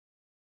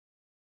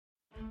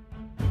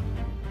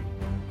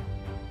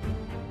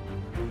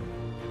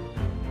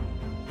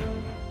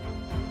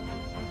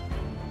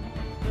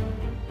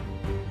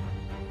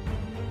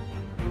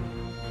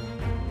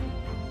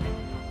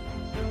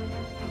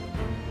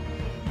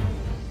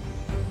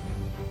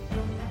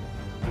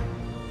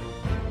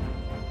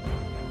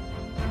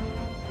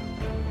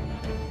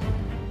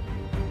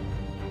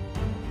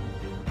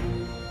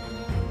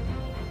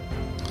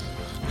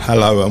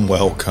Hello and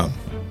welcome.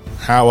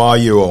 How are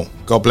you all?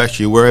 God bless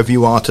you wherever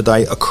you are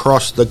today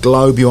across the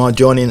globe. You are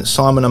joining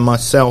Simon and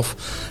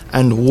myself,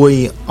 and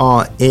we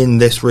are in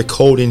this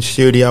recording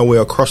studio. We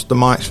are across the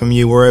mics from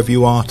you wherever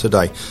you are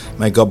today.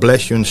 May God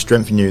bless you and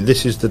strengthen you.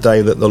 This is the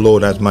day that the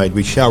Lord has made.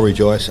 We shall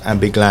rejoice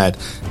and be glad.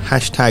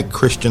 Hashtag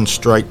Christian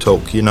Straight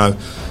Talk. You know,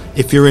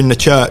 if you're in the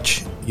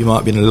church, you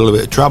might be in a little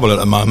bit of trouble at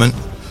the moment.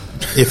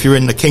 If you're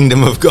in the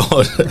kingdom of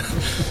God,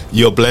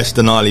 you're blessed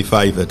and highly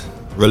favoured.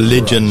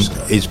 Religion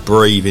is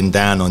breathing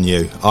down on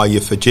you. Are you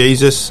for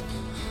Jesus,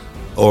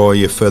 or are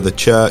you for the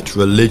church,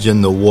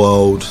 religion, the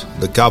world,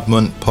 the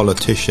government,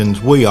 politicians?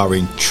 We are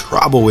in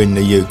trouble in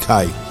the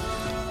UK.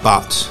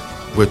 But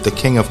with the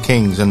King of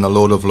Kings and the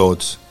Lord of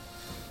Lords,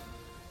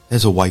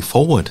 there's a way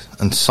forward.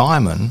 And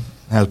Simon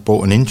has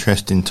brought an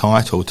interesting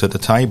title to the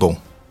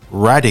table: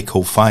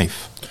 Radical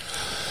Faith.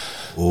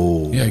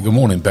 Ooh. Yeah, good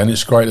morning, Ben.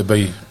 It's great to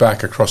be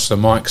back across the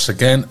mics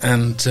again,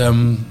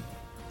 and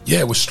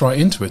yeah, we're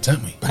straight into it,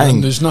 aren't we? Bang.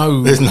 There's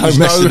no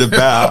messing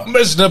about.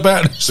 Messing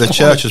about. The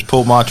church has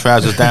pulled my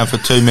trousers down for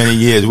too many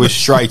years. We're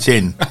straight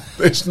in.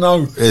 There's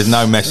no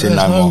messing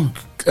no more.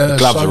 The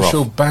gloves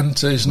social are off.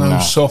 banter. There's no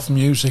soft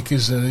music.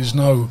 Is there? There's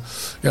no,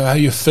 you know, how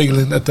you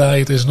feeling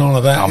today? There's none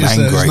of that. I'm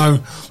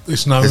angry.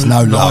 There's no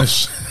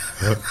nice.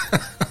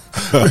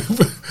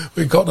 love.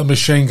 We've got the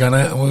machine gun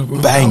out and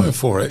we're Bang. going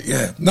for it.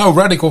 Yeah. No,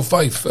 radical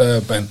faith,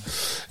 Ben.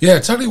 Yeah,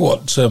 tell you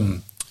what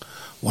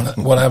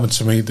happened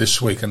to me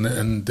this week,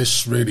 and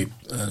this really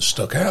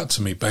stuck out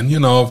to me, Ben.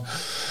 You know,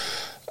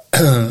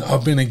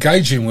 I've been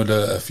engaging with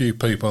a few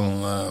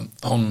people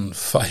on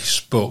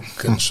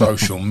Facebook and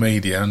social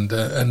media, and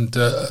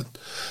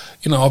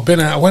you know, I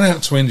went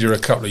out to India a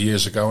couple of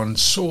years ago and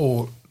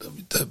saw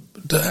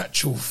the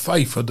actual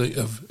faith of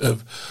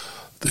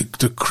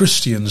the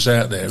Christians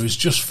out there is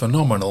just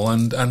phenomenal,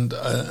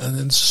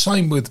 and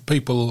same with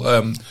people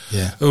who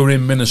are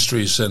in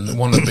ministries and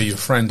want to be your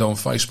friend on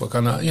Facebook.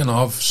 And you know,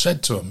 I've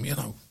said to them, you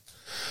know,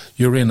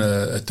 you're in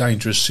a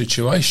dangerous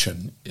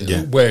situation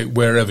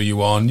wherever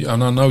you are,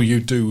 and I know you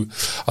do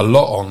a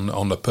lot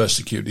on the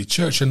persecuted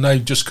church, and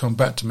they've just come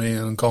back to me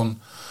and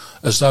gone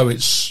as though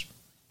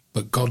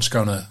but God's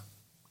gonna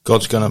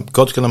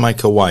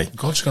make a way.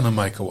 God's gonna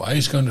make a way.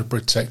 He's going to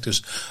protect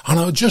us. And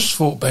I just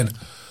thought, Ben,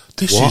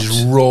 this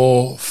is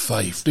raw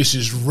faith. This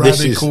is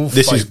radical faith.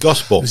 This is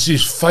gospel. This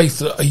is faith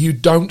that you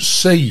don't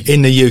see.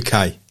 In the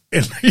UK.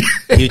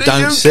 You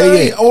don't UK, see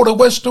it. Or the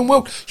Western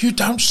world. You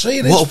don't see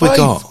this. What have we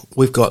got?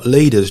 We've got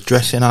leaders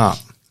dressing up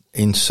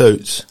in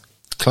suits,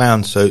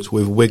 clown suits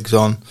with wigs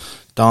on,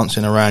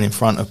 dancing around in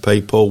front of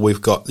people.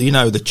 We've got, you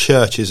know, the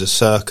church is a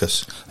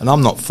circus. And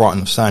I'm not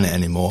frightened of saying it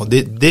anymore.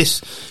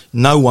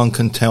 No one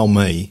can tell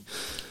me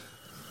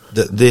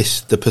that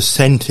the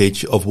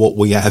percentage of what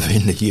we have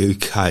in the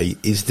UK,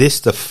 is this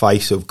the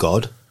face of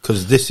God?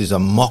 Because this is a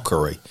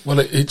mockery. Well,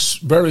 it's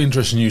very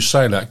interesting you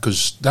say that,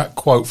 because that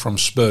quote from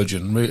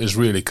Spurgeon has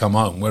really come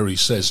home, where he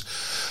says,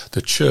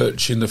 the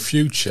church in the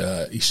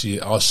future, you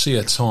see, I see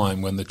a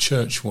time when the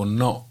church will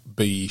not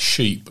be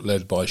sheep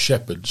led by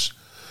shepherds,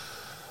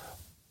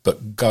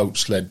 but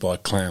goats led by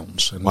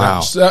clowns. And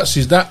wow.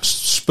 That's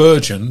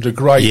Spurgeon, the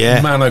great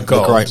man of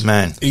God. The great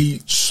man.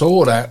 He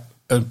saw that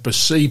and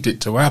perceived it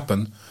to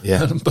happen,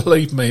 and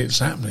believe me, it's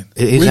happening.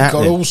 We've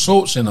got all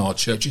sorts in our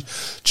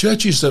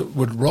churches that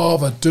would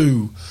rather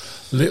do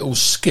little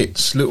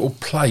skits, little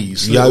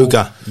plays.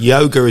 Yoga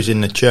is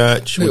in the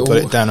church. We've got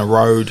it down the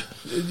road.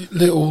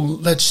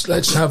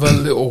 Let's have a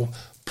little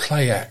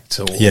play act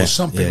or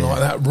something like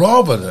that,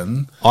 rather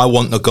than... I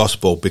want the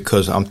gospel,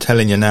 because I'm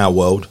telling you now,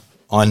 world,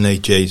 I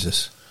need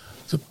Jesus.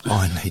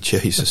 I need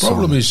Jesus. The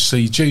problem is,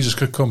 see, Jesus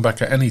could come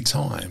back at any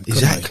time.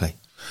 Exactly.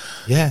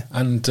 Yeah.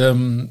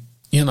 And...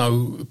 you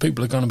know,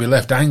 people are going to be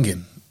left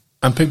hanging,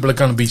 and people are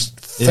going to be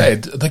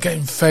fed. They're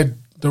getting fed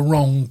the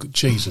wrong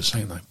Jesus,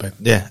 ain't they, Ben?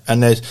 Yeah,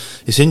 and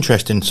it's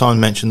interesting. Simon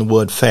mentioned the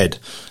word fed.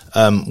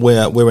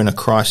 We're in a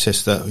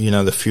crisis that, you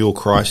know, the fuel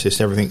crisis,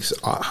 everything's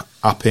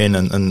up in,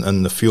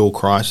 and the fuel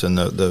crisis, and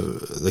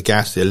the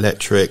gas, the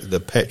electric, the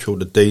petrol,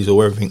 the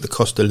diesel, everything, the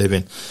cost of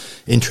living.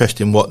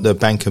 Interesting what the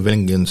Bank of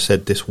England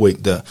said this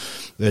week, that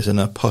there's an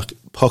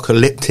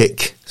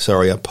apocalyptic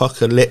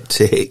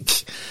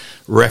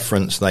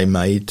reference they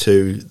made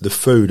to the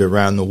food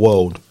around the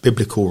world,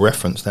 biblical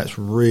reference. That's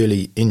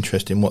really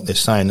interesting what they're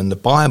saying, and the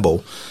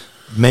Bible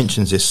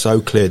mentions this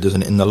so clear,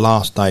 doesn't it? In the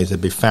last days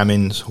there'll be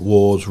famines,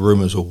 wars,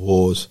 rumours of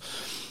wars,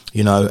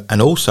 you know,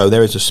 and also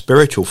there is a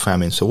spiritual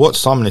famine. So what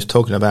Simon is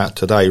talking about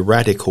today,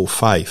 radical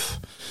faith,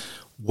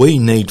 we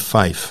need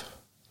faith.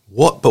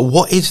 But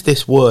what is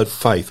this word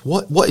faith?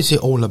 What is it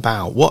all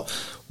about?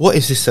 What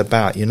is this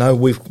about? You know,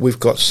 we've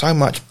got so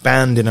much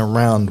banding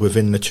around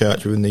within the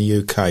church, within the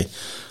UK.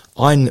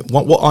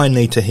 What I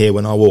need to hear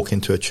when I walk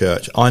into a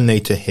church, I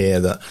need to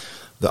hear that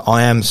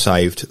I am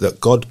saved,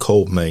 that God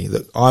called me,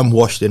 that I'm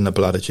washed in the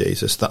blood of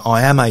Jesus, that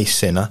I am a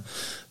sinner,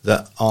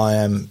 that I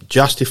am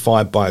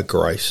justified by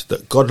grace,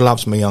 that God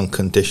loves me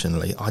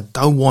unconditionally. I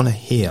don't want to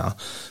hear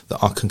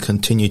that I can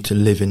continue to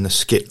live in the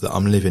skip that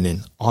I'm living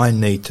in. I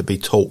need to be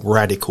taught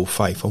radical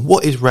faith. And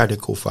what is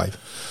radical faith?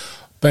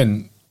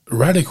 Ben,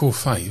 radical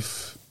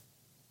faith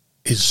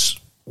is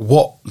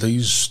what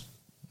these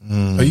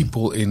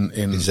people in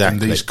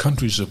these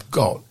countries have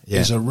got,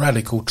 is a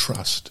radical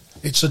trust.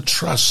 It's a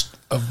trust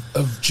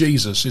of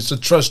Jesus. It's a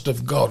trust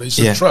of God. It's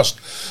a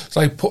trust.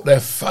 They put their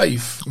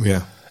faith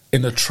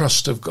in the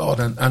trust of God.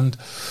 And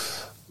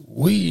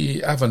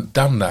we haven't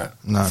done that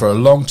for a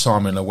long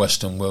time in the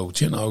Western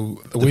world. You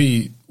know,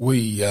 we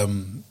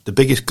the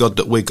biggest God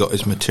that we got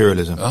is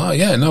materialism.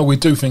 We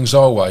do things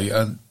our way,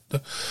 and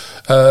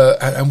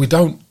we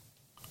don't.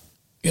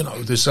 You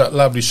know, there's that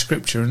lovely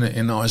scripture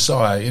in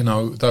Isaiah. You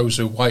know, those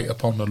who wait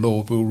upon the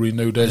Lord will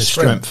renew their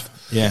strength.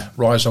 Yeah,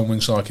 rise on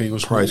wings like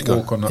eagles. Praise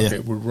walk God. on that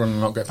bit, will run and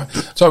not get faint.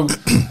 So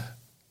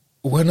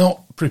we're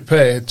not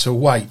prepared to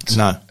wait.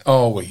 No,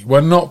 are we?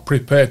 We're not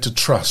prepared to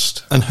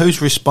trust. And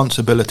whose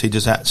responsibility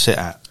does that sit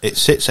at? It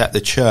sits at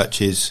the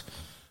church's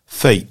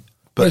feet.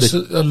 But it's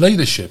the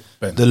leadership,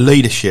 Ben. The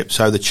leadership,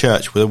 so the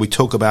church, where we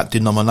talk about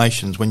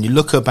denominations, when you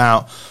look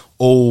about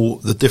all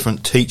the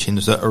different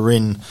teachings that are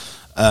in,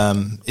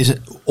 is it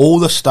all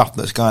the stuff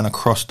that's going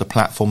across the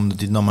platform, the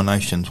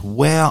denominations,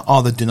 where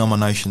are the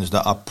denominations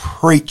that are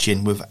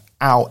preaching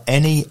without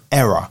any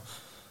error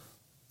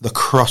the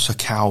cross of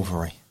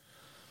Calvary,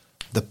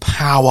 the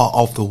power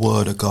of the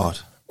Word of God?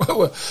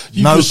 Well,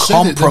 no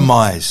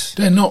compromise.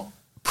 They're not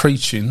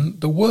preaching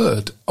the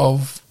Word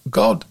of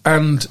God,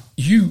 and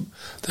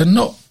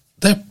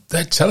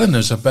they're telling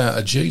us about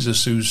a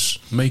Jesus who's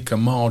meek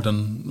and mild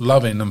and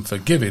loving and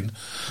forgiving,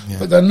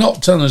 but they're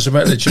not telling us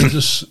about the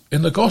Jesus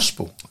in the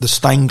gospel. The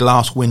stained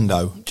glass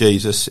window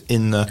Jesus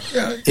in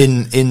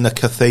the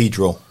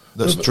cathedral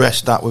that's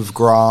dressed up with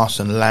grass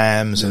and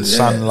lambs and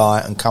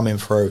sunlight and coming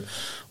through,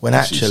 when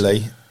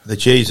actually the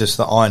Jesus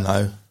that I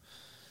know,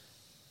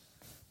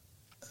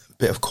 a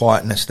bit of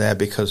quietness there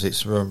because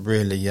it's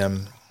really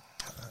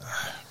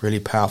really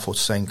powerful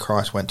seeing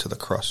Christ went to the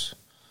cross.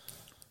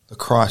 The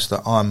Christ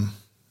that I'm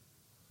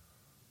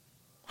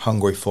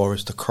hungry for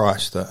is the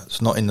Christ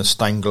that's not in the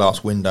stained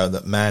glass window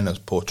that man has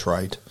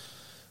portrayed,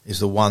 is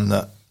the one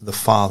that the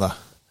Father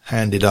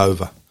handed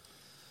over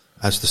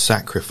as the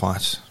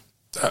sacrifice.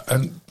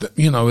 And,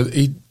 you know,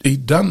 he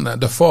done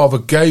that. The Father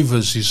gave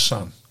us his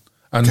Son.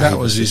 And that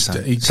was his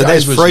son. So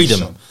there's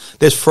freedom.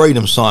 There's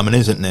freedom, Simon,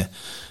 isn't there?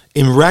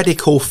 In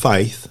radical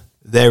faith,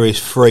 there is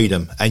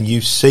freedom. And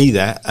you see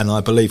that, and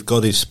I believe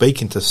God is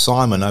speaking to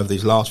Simon over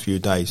these last few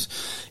days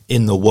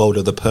in the world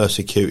of the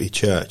persecuted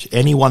church.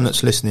 Anyone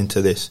that's listening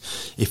to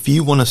this, if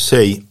you want to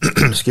see,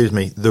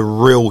 the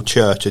real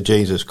church of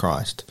Jesus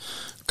Christ,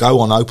 go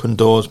on Open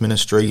Doors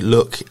Ministry,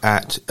 look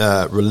at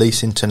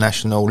Release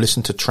International,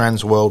 listen to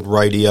Transworld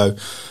Radio,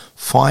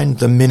 find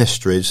the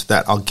ministries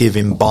that are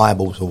giving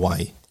Bibles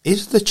away.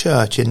 Is the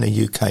church in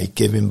the UK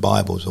giving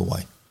Bibles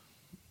away?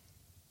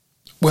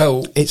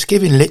 Well, it's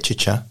giving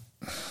literature.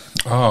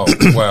 Oh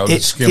well,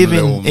 it's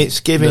giving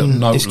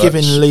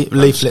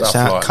leaflets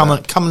out.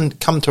 Like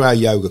come to our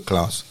yoga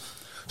class.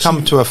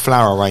 Come to a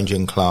flower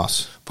arranging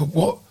class.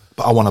 But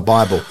I want a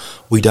Bible.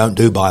 We don't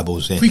do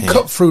Bibles in here. We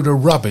cut through the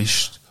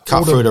rubbish.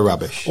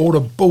 All the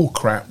bull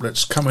crap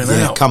that's coming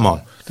out. Come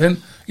on. Then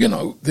you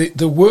know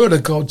the Word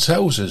of God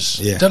tells us,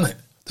 doesn't it?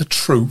 The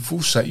truth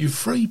will set you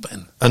free,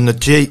 Ben. And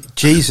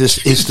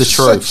Jesus is the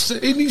truth.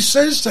 And he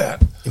says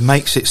that. It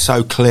makes it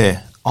so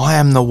clear. I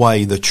am the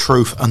way, the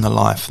truth, and the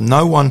life.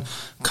 No one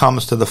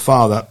comes to the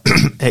Father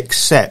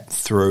except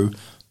through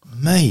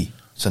me.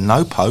 So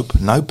no pope,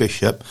 no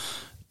bishop,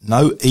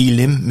 no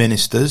Elim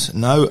ministers,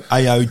 no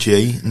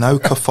AOG, no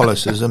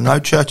Catholicism, no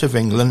Church of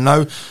England,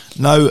 no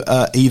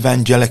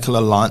Evangelical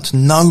Alliance.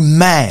 No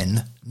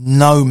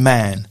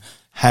man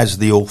has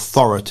the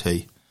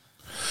authority.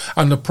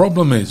 And the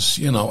problem is,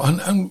 you know,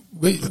 and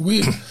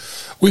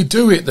we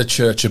do hit the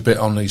church a bit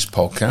on these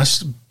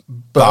podcasts,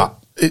 but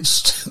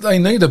they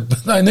need a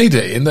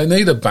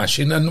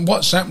bashing. And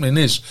what's happening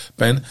is,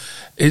 Ben,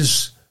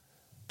 is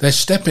they're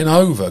stepping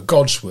over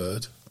God's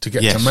word to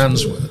get to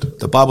man's word.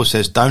 The Bible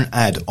says, "Don't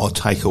add or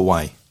take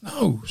away."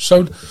 No,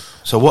 so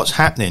what's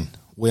happening?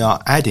 We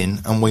are adding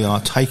and we are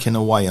taking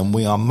away, and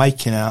we are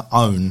making our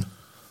own.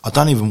 I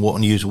don't even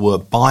want to use the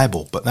word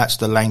Bible, but that's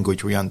the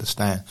language we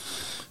understand.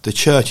 The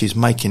church is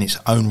making its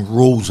own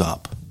rules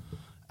up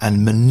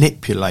and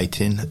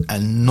manipulating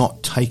and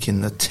not taking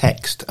the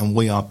text, and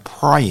we are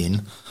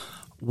praying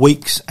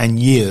weeks and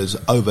years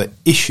over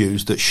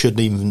issues that shouldn't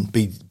even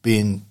be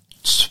being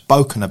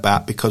spoken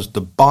about, because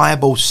the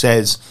Bible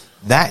says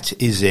that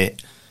is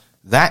it,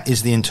 that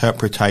is the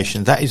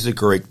interpretation, that is the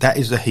Greek, that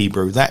is the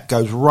Hebrew, that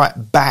goes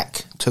right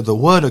back to the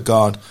Word of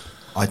God.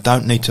 I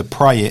don't need to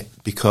pray it,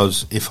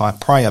 because if I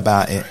pray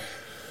about it...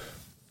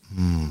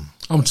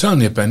 I'm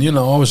telling you, Ben, you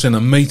know, I was in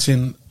a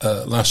meeting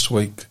last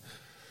week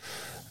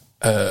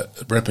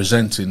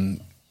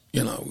representing,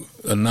 you know,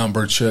 a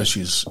number of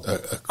churches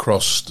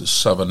across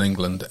southern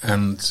England,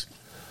 and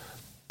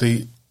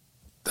they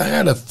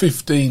had a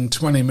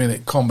 15-20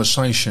 minute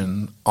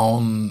conversation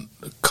on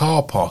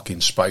car parking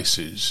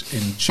spaces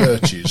in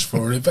churches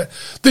for an event.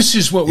 This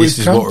is what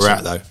we're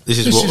at, though.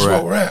 This is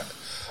what we're at.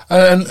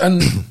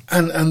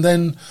 And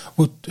then,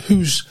 well,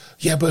 who's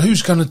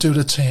going to do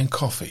the tea and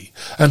coffee,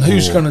 and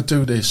who's going to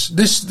do this?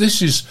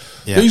 These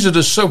are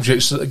the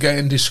subjects that are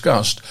getting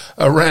discussed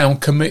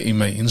around committee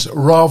meetings,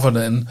 rather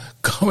than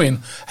going,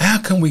 how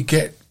can we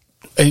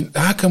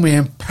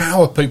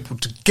empower people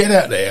to get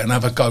out there and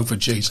have a go for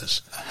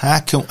Jesus?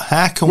 Hang on.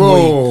 Hang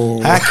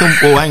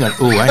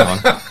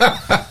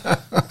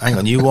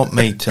on. You want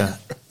me to?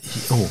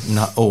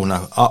 Oh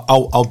no.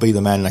 I'll be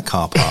the man in the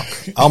car park.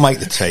 I'll make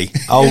the tea.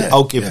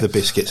 I'll give the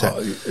biscuits out.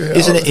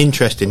 Isn't it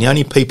interesting? The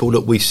only people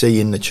that we see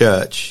in the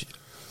church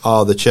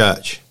are the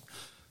church,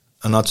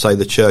 and I'd say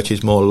the church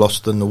is more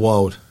lost than the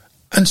world.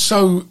 And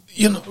so,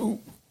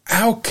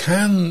 how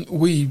can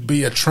we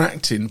be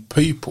attracting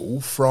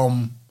people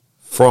from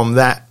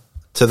that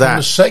to that, from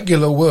the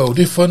secular world,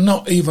 if we're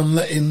not even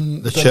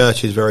letting the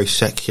church is very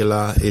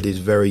secular? It is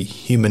very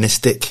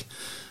humanistic.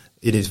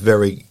 It is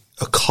very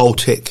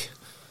occultic.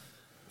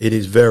 It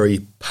is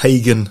very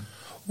pagan.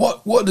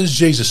 What does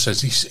Jesus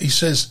says? He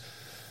says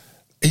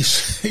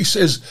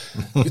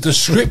the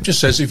scripture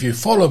says, if you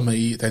follow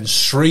me, then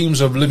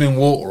streams of living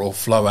water will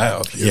flow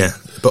out of you. Yeah,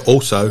 but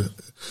also,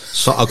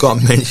 so I've got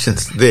to mention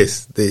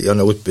this. I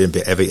know we've been a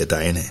bit heavy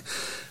today, isn't it?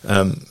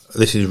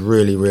 This is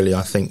really, really,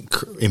 I think,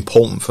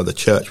 important for the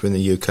church when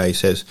the UK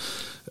says,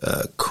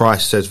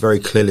 Christ says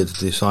very clearly to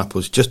the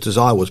disciples, just as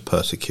I was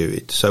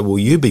persecuted, so will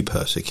you be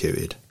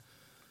persecuted.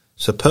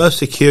 So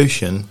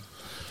persecution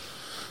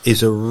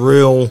is a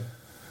real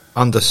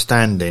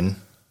understanding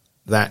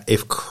that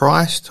if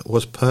Christ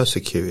was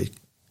persecuted,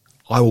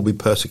 I will be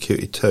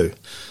persecuted too.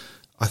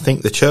 I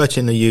think the church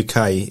in the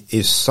UK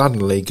is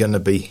suddenly going to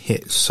be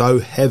hit so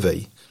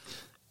heavy,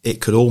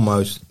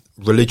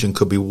 religion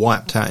could be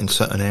wiped out in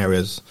certain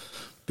areas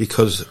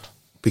because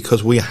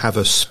we have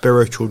a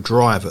spiritual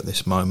drive at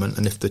this moment,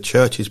 and if the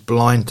church is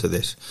blind to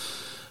this,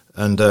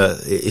 and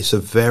it's a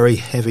very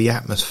heavy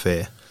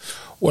atmosphere.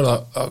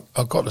 Well,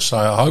 I've got to say,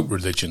 I hope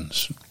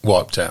religion's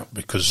wiped out,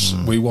 because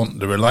we want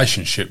the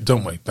relationship,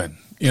 don't we, Ben?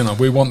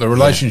 We want the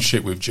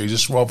relationship with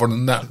Jesus rather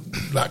than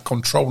that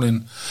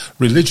controlling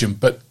religion.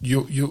 But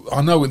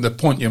I know the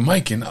point you're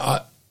making.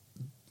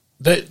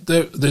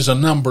 There's a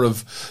number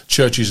of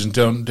churches and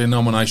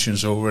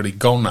denominations already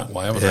gone that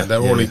way, haven't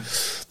they?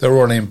 They're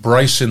already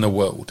embracing the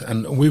world,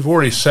 and we've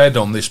already said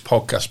on this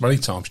podcast many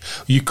times,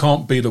 you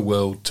can't be the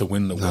world to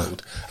win the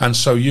world. And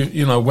so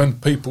when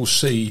people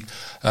see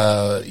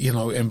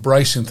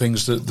embracing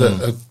things that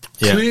are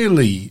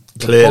clearly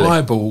the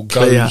Bible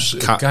goes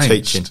against,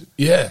 teaching.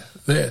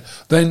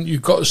 Then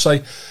you've got to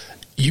say,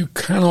 you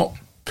cannot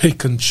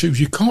pick and choose.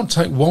 You can't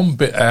take one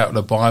bit out of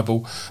the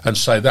Bible and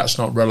say that's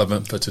not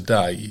relevant for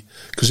today,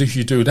 because if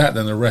you do that,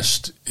 then the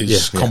rest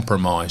is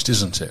compromised,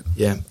 isn't it?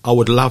 Yeah, I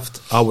would love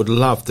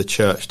the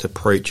church to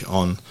preach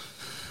on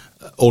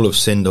all have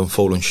sinned and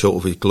fallen short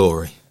of his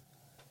glory.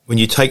 When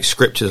you take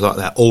scriptures like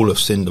that, all have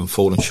sinned and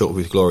fallen short of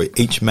his glory,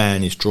 each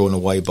man is drawn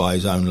away by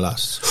his own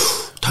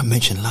lusts. Don't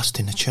mention lust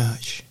in the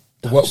church.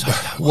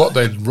 What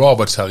they'd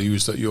rather tell you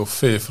is that you're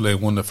fearfully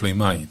and wonderfully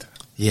made.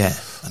 Yeah,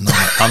 and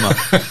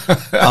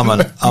I'm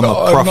a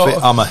prophet.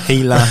 I'm a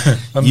healer.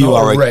 You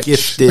are a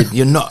gifted.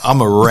 You're not.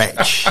 I'm a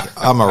wretch.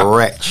 I'm a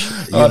wretch.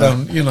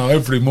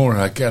 Every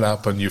morning I get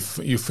up and you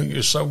think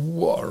you're so,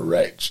 what a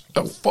wretch.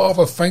 Oh,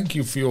 Father, thank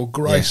you for your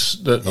grace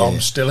that I'm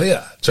still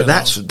here. So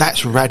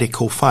that's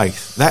radical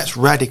faith. That's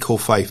radical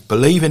faith.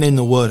 Believing in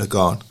the Word of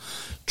God,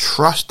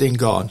 trusting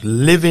God,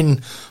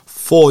 living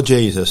for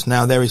Jesus.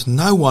 Now there is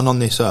no one on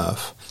this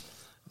earth.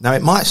 Now,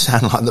 it might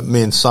sound like that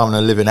me and Simon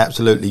are living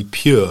absolutely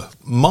pure.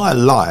 My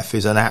life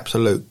is an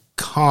absolute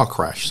car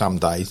crash some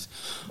days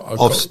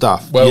of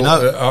stuff. Well,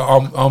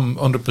 I'm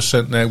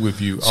 100% there with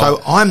you.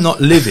 So I'm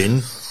not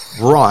living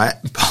right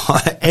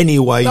by any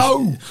way.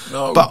 No.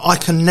 But I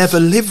can never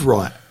live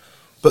right.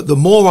 But the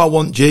more I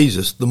want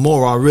Jesus, the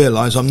more I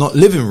realise I'm not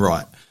living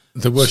right.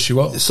 The worse you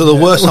are. So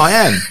the worse I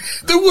am.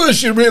 The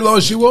worse you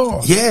realise you are.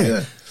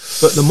 Yeah.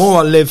 But the more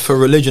I live for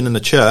religion and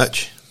the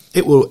church,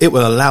 it will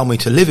allow me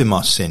to live in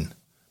my sin.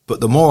 But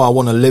the more I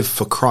want to live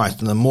for Christ,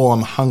 and the more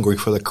I'm hungry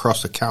for the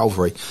cross of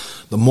Calvary,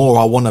 the more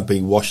I want to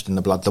be washed in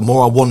the blood, the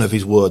more I want of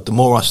his word, the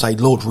more I say,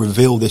 Lord,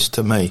 reveal this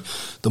to me.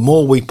 The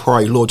more we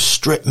pray, Lord,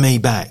 strip me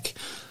back.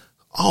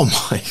 Oh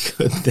my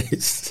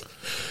goodness.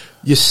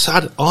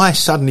 I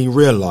suddenly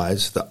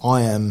realise that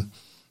I am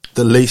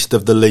the least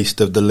of the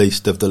least of the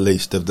least of the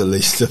least of the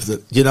least of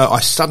the... I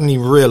suddenly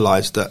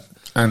realise that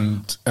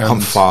and I'm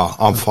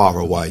far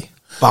away.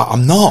 But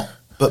I'm not.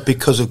 But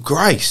because of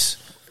grace...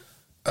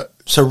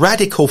 So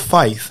radical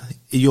faith,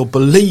 you're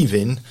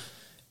believing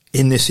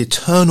in this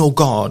eternal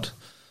God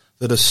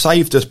that has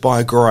saved us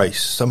by grace.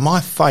 So my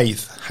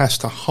faith has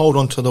to hold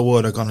on to the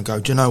word of God and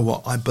go, do you know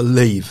what? I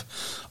believe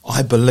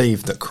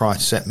that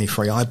Christ set me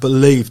free. I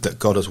believe that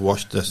God has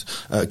washed us,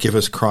 give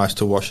us Christ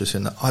to wash us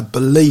in. I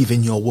believe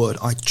in your word.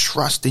 I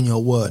trust in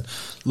your word.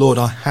 Lord,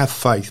 I have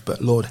faith,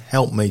 but Lord,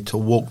 help me to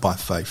walk by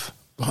faith.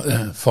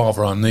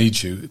 Father, I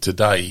need you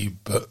today,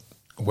 but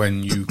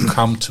when you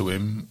come to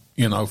him,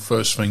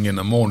 first thing in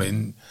the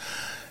morning,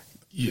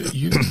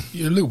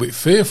 you're a little bit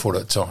fearful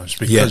at times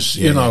because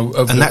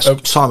and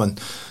that's Simon.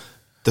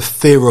 The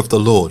fear of the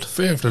Lord.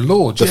 Fear of the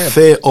Lord. The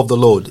fear of the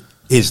Lord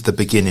is the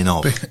beginning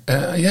of.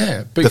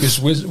 Biggest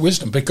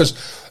wisdom. Because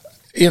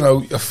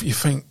if you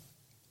think,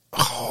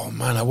 oh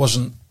man,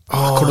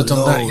 I could have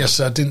done that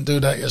yesterday. I didn't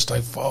do that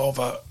yesterday,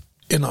 Father.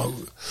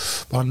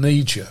 I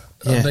need you.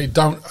 Yeah. And they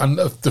don't. And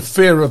the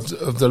fear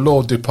of the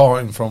Lord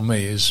departing from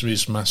me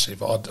is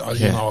massive. I can't.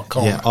 Yeah,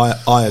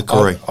 I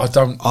agree. I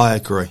don't. I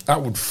agree.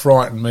 That would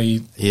frighten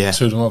me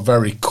to my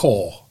very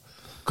core,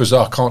 because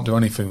I can't do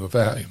anything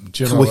without Him.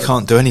 Do you know? We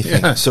can't do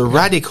anything. Yeah. It's a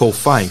radical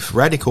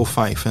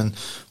faith. And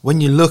when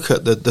you look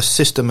at the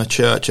system of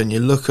church and you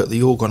look at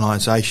the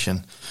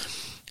organisation,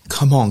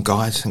 come on,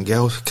 guys and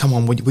girls, come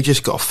on. We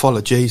just got to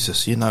follow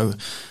Jesus.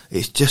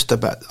 It's just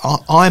about.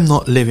 I'm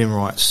not living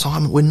right,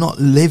 Simon. We're not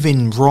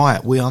living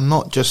right. We are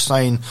not just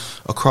saying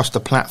across the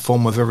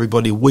platform of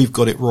everybody, we've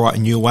got it right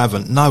and you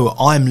haven't. No,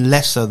 I'm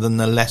lesser than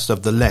the less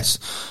of the less.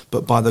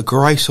 But by the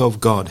grace of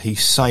God, He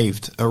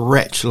saved a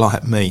wretch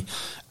like me.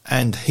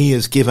 And He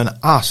has given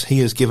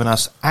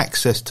us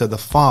access to the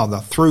Father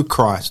through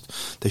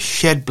Christ, the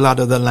shed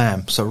blood of the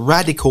Lamb. So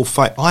radical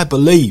faith. I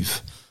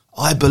believe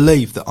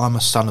that I'm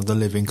a son of the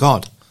living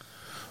God.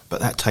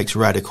 But that takes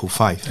radical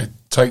faith. It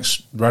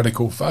takes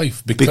radical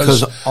faith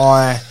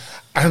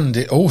and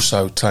it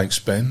also takes,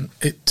 Ben,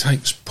 it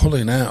takes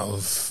pulling out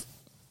of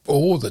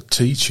all the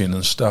teaching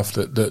and stuff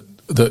that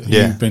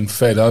you've been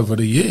fed over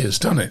the years,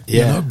 doesn't it?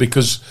 Yeah.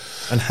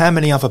 And how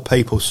many other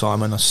people,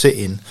 Simon, are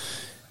sitting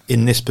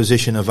in this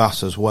position of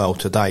us as well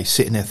today,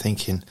 sitting there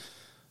thinking,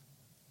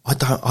 I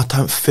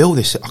don't feel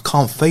this, I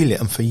can't feel it,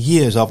 and for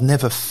years I've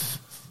never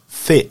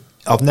fitted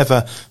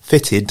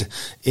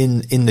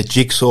in the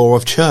jigsaw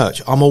of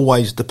church. I'm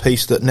always the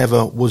piece that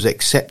never was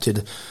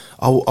accepted.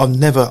 I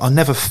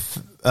never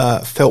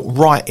felt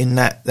right in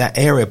that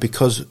area,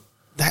 because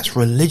that's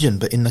religion.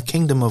 But in the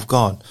kingdom of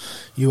God,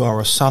 you are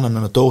a son and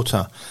a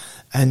daughter.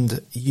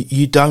 And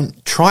you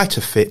don't try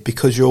to fit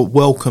because you're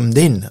welcomed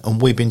in.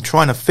 And we've been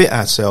trying to fit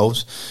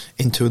ourselves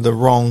into the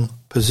wrong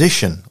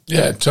position.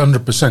 Yeah, it's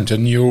 100%.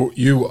 And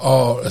you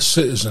are a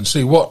citizen.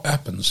 See, what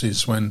happens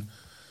is when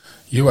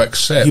you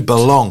accept... You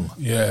belong.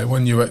 Yeah,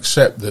 when you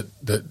accept that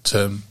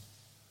God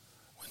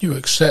you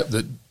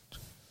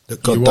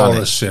are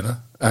a sinner,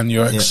 and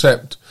you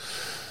accept...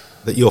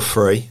 That you're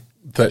free.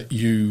 That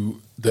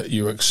you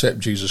accept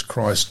Jesus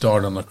Christ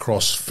died on the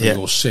cross for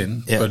your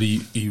sin, but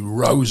he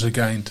rose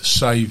again to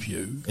save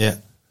you. Yeah.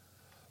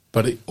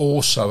 But He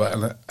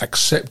also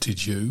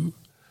accepted you.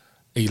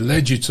 He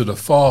led you to the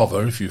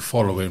Father if you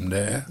follow Him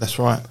there. That's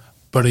right.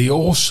 But He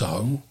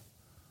also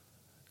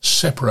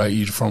separated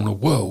you from the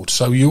world.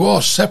 So you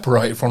are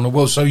separated from the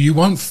world, so you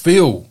won't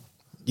feel.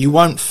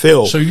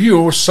 So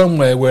you're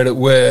somewhere where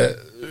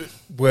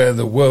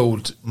the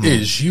world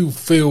is, you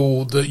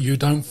feel that you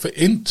don't fit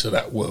into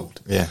that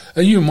world. Yeah.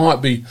 And you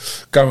might be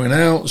going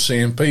out,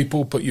 seeing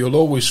people, but you'll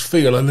always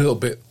feel a little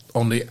bit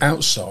on the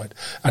outside.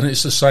 And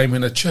it's the same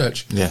in a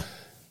church. Yeah.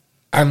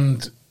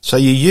 And so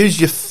you use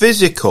your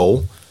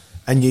physical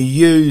and you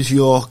use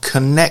your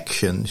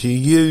connections. You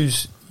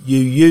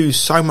use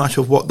so much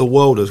of what the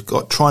world has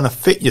got, trying to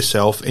fit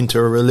yourself into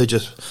a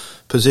religious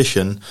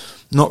position,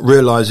 not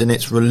realising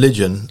it's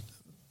religion,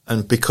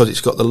 and because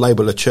it's got the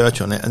label of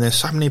church on it. And there's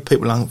so many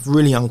people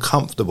really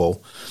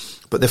uncomfortable,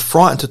 but they're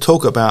frightened to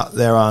talk about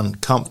their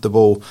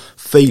uncomfortable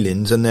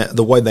feelings and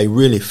the way they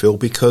really feel,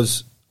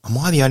 because am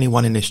I the only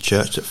one in this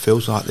church that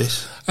feels like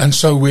this? And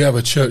so we have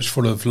a church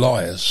full of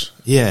liars.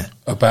 Yeah.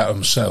 About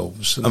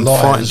themselves. I'm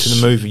frightened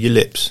to move your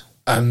lips.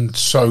 And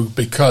so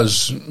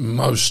because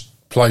most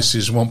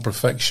places want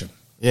perfection.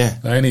 Yeah.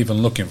 They ain't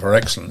even looking for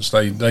excellence.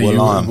 I'm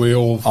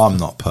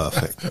not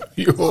perfect.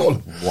 You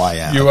all way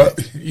out.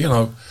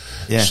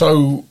 Yeah.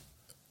 So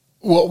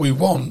what we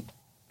want,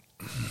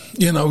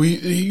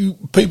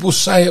 people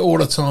say it all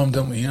the time,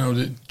 don't we?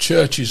 The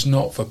church is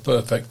not for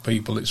perfect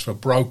people; it's for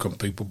broken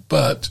people.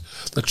 But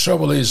the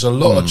trouble is, a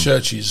lot of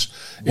churches,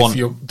 if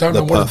you don't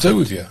know what to do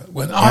with you,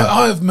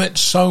 I have met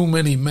so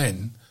many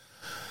men.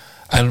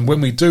 And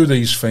when we do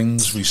these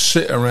things, we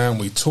sit around,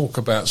 we talk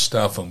about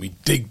stuff, and we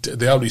dig.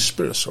 The Holy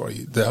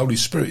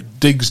Spirit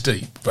digs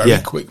deep very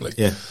quickly.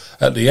 Yeah.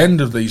 At the end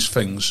of these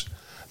things,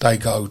 they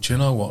go, "Do you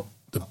know what?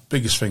 The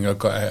biggest thing I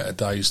got out of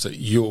today is that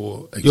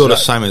you're the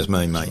same as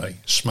me, mate.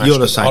 You're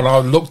the same." And I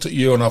looked at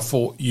you and I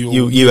thought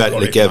you had it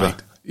together.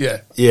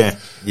 Yeah.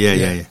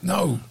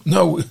 No,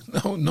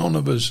 none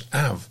of us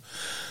have.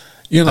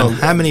 And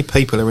how many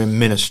people are in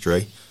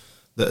ministry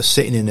that are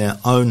sitting in their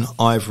own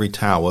ivory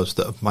towers,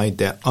 that have made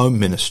their own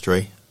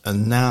ministry,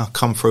 and now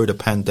come through the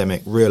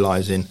pandemic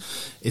realising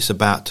it's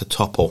about to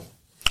topple?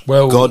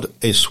 Well, God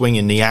is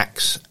swinging the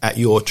axe at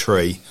your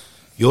tree.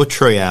 Your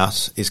tree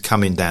house is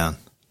coming down.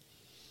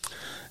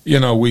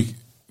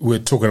 We're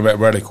talking about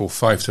radical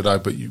faith today,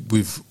 but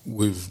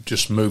we've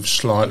just moved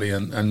slightly,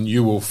 and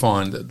you will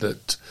find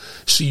that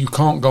you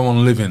can't go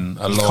on living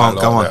a lie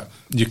like that.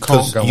 You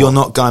can't go on. You're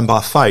not going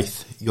by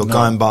faith. You're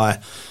going by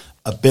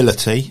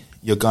ability.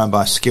 You're going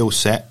by skill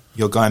set.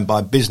 You're going by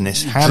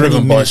business. How driven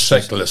many by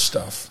ministries, secular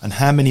stuff. and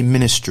how many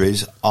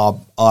ministries are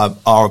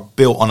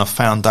built on a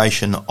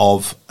foundation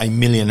of a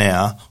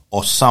millionaire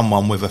or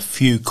someone with a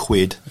few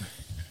quid?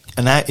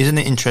 And that, isn't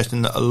it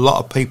interesting that a lot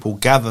of people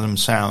gather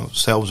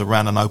themselves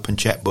around an open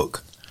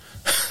checkbook?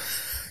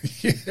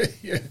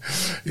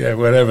 Yeah.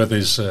 Wherever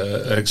there's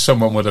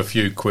someone with a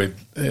few quid,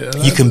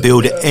 You can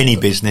build any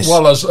business.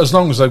 Well, as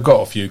long as they've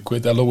got a few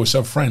quid, they'll always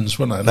have friends,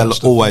 won't they? They'll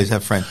always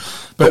have friends.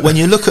 But when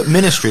you look at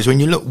ministries, when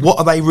you look, what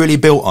are they really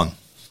built on?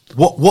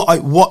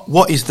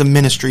 What is the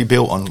ministry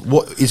built on?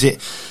 What is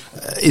it?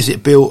 Is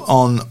it built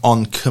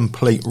on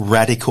complete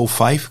radical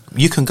faith?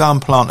 You can go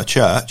and plant a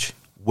church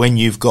when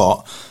you've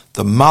got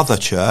the mother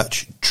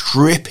church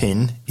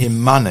dripping in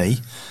money,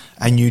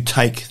 and you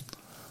take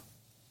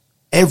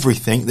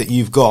everything that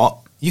you've got.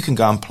 You can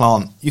go and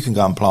plant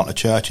a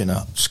church in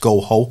a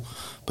school hall,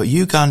 but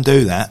you go and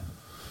do that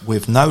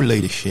with no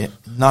leadership,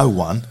 no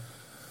one.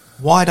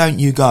 Why don't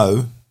you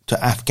go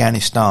to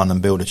Afghanistan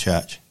and build a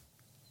church?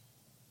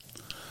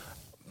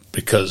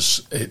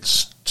 Because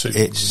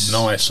it's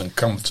nice and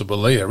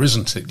comfortable here,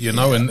 isn't it? You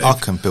know, and I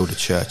can build a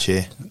church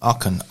here. I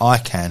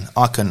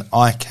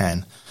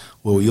can.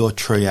 Well, your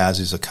tree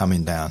houses are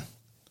coming down.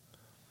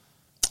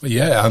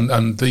 Yeah,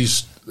 and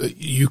these,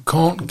 you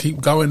can't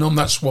keep going on.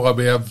 That's why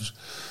we have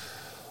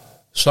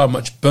so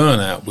much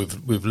burnout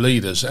with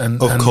leaders.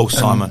 And Of course,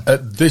 Simon.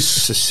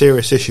 It's a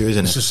serious issue,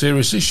 isn't it? It's a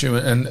serious issue,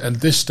 and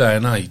this day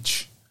and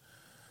age.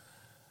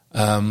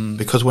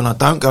 Because when I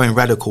don't go in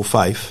radical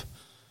faith,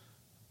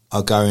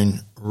 I go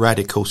in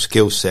radical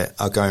skill set,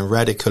 I go in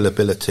radical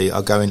ability,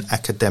 I go in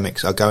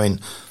academics, I go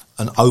in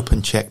an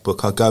open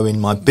checkbook, I go in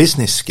my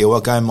business skill, I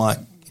go in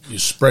your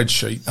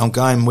spreadsheet. I'm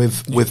going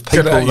with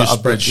people get out your that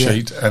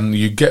spreadsheet, and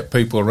you get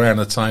people around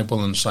the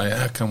table and say,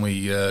 how can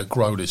we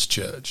grow this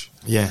church?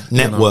 Yeah,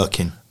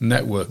 networking.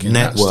 Networking.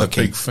 That's the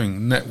big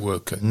thing.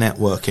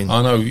 Networking.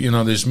 I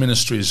know, there's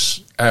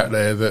ministries out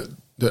there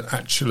that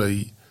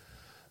actually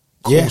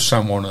call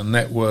someone a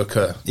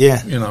networker,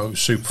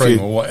 supreme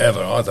or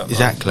whatever. I don't know.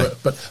 Exactly.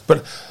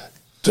 But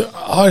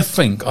I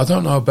think, I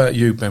don't know about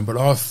you, Ben, but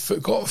I've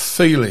got a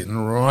feeling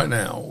right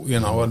now,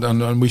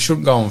 and we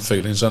shouldn't go on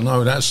feelings. I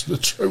know that's the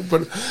truth,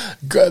 but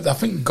I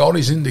think God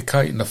is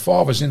indicating, the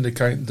Father's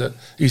indicating that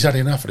He's had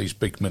enough of these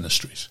big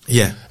ministries.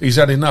 Yeah. He's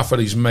had enough of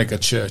these mega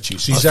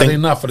churches. He's had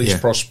enough of these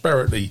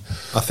prosperity.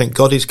 I think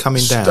God is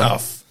coming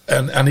stuff.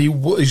 And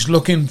he's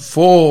looking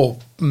for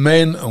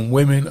men and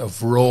women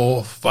of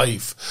raw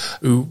faith,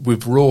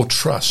 with raw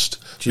trust,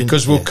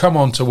 because we'll come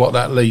on to what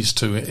that leads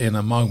to in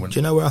a moment. Do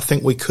you know where I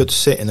think we could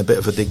sit in a bit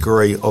of a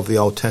degree of the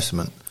Old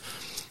Testament,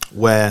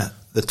 where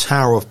the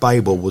Tower of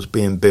Babel was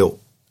being built,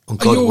 and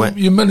God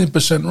you're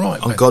 1,000,000% right.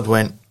 And man. God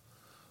went,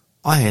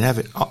 I ain't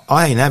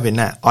having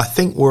that. I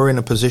think we're in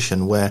a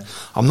position where,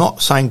 I'm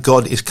not saying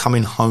God is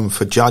coming home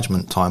for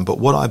judgment time, but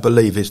what I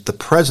believe is the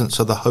presence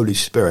of the Holy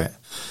Spirit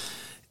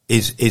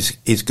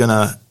is going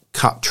to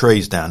cut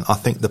trees down. I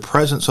think the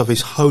presence of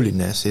His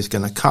holiness is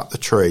going to cut the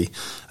tree,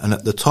 and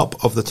at the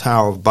top of the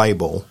Tower of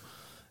Babel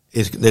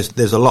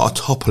there's a lot of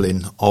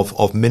toppling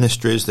of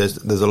ministries. There's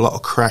a lot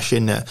of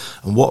crashing there,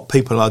 and what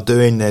people are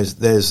doing,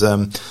 there's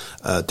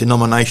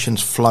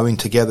denominations flowing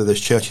together,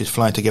 there's churches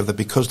flowing together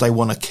because they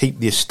want to keep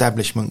the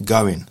establishment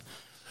going.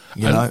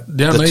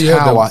 The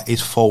tower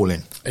is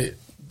falling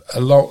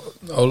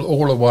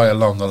all the way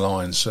along the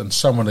lines, and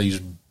some of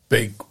these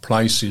big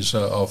places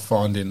are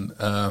finding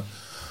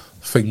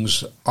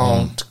things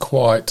aren't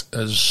quite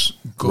as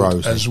good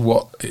Rosy as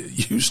what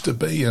it used to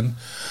be, and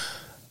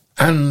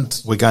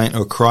we're going into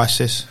a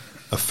crisis,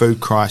 a food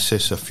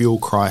crisis, a fuel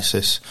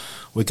crisis.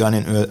 We're going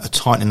into a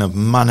tightening of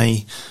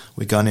money.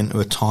 We're going into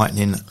a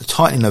tightening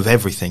of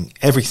everything.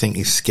 Everything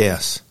is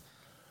scarce.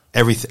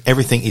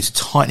 Everything is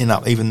tightening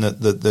up. Even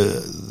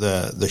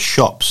the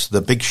shops,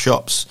 the big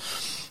shops.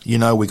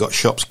 We got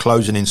shops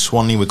closing in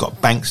Swanley. We've got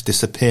banks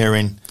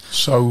disappearing.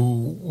 So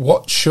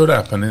what should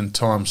happen in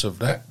times of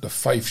that? The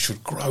faith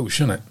should grow,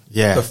 shouldn't it?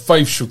 Yeah. The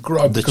faith should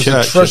grow because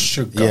the trust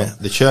should go. Yeah,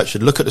 the church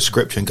should look at the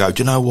scripture and go,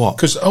 do you know what?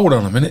 Because, hold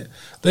on a minute,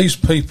 these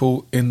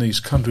people in these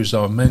countries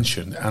I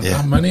mentioned,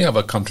 and many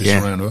other countries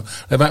around the world,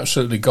 they've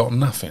absolutely got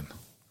nothing.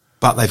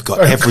 But they've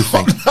got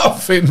everything.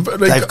 Nothing, but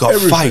they've got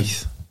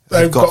faith.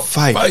 They've got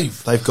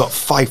faith. They've got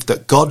faith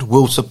that God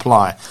will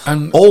supply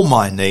and all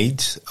my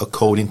needs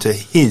according to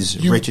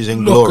His riches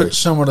and glory. Look at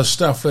some of the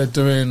stuff they're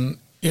doing.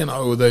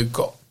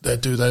 They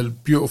do their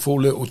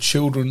beautiful little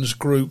children's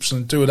groups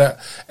and do that.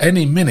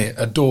 Any minute,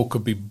 a door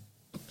could be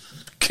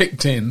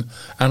kicked in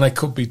and they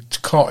could be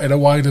carted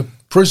away to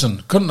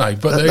prison, couldn't they?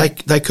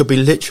 But they could be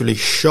literally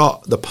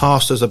shot. The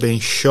pastors are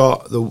being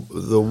shot.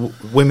 The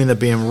women are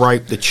being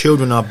raped. The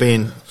children are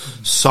being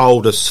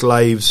sold as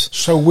slaves.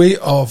 So we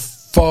are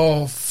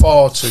far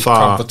too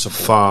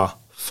comfortable.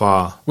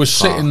 Far. We're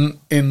sitting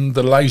in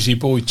the lazy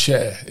boy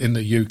chair in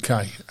the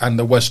UK and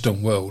the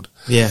Western world.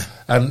 Yeah.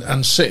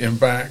 And sitting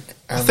back.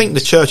 I think the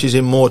church is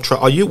in more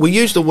trouble. We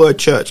use the word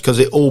church because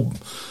it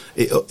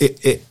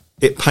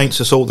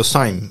paints us all the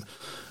same.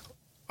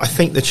 I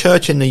think the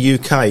church in the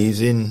UK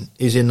is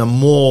in a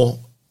more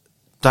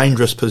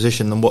dangerous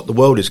position than what the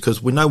world is,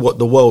 because we know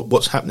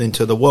what's happening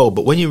to the world.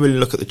 But when you really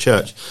look at the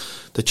church,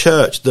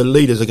 the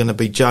leaders are going to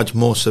be judged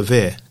more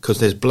severe because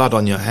there's blood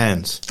on your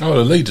hands. Oh,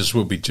 the leaders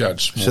will be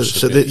judged more So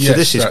severe.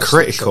 this is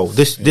critical.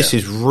 This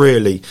is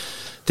really,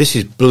 this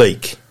is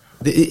bleak.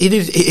 It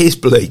is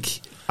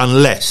bleak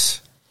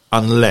unless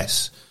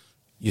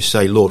you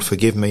say, Lord,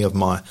 forgive me of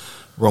my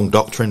wrong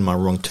doctrine, my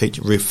wrong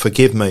teaching.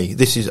 Forgive me.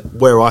 This is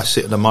where I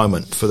sit at the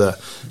moment for the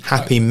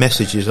happy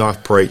messages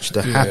I've preached,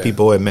 the happy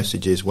boy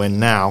messages, when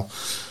now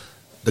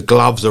the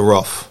gloves are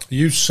off.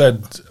 You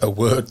said a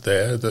word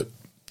there that,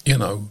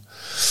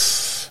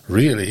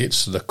 really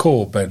it's the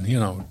core, Ben,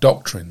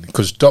 doctrine,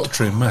 because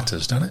doctrine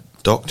matters, doesn't it?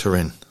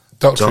 Doctrine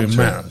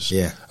matters.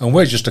 Yeah. And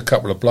we're just a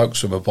couple of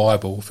blokes with a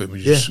Bible.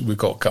 We've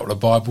got a couple of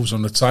Bibles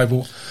on the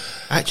table.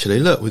 Actually,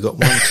 look, we've got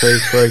 1, 2,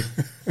 3,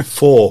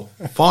 4,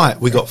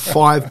 5. We've got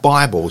 5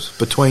 Bibles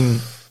between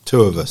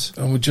two of us.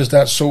 And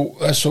that's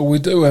all we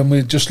do. And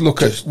we just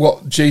look at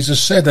what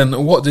Jesus said.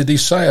 And what did he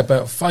say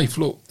about faith?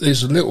 Look,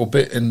 there's a little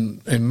bit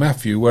in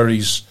Matthew where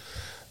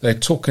they're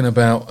talking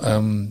about,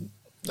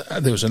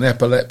 there was an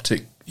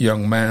epileptic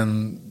young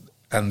man,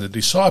 and the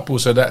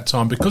disciples at that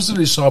time, because the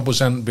disciples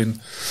hadn't been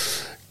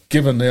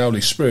given the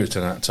Holy Spirit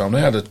at that time,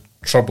 they had a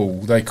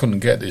trouble. They couldn't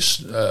get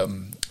this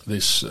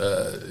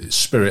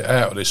spirit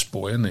out of this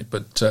boy, isn't it?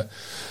 But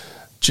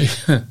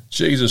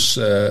Jesus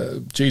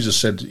said,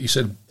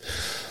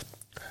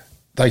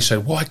 they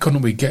said, why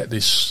couldn't we get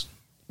this?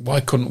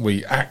 Why couldn't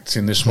we act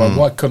in this way?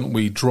 Why couldn't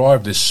we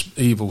drive this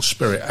evil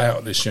spirit out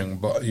of this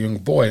young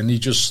boy? And he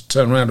just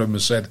turned around to him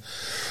and said,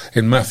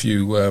 in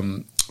Matthew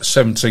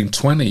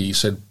 17:20, he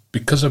said,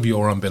 because of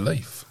your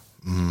unbelief.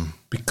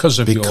 Because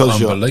of your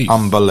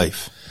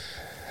unbelief.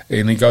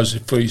 And he goes,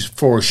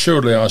 for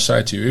assuredly I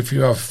say to you, if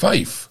you have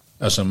faith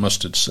as a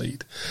mustard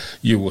seed,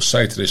 you will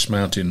say to this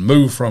mountain,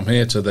 move from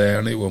here to there,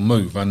 and it will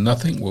move, and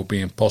nothing will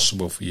be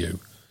impossible for you.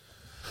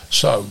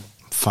 So,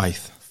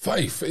 faith,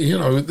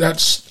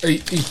 that's...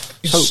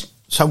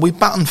 So we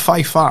button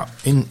faith up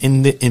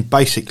in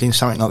basically in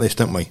something like this,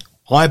 don't we?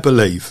 I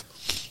believe,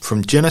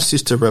 from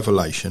Genesis to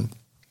Revelation,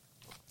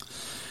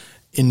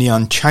 in the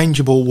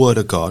unchangeable Word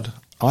of God.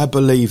 I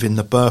believe in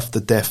the birth, the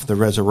death, the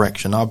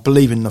resurrection. I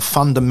believe in the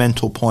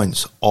fundamental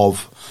points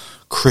of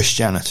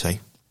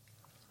Christianity.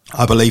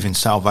 I believe in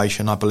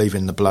salvation. I believe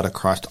in the blood of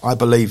Christ. I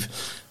believe.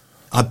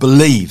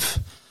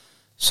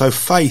 So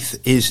faith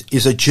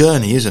is a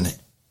journey, isn't it?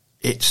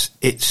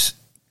 It's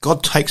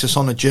God takes us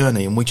on a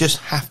journey, and we just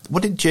have.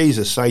 What did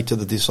Jesus say to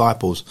the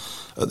disciples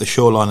at the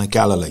shoreline of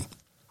Galilee?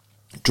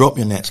 Drop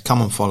your nets,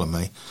 come and follow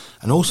me.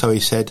 And also he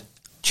said,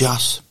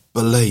 just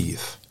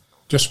believe.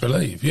 Just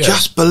believe, yeah.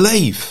 Just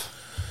believe.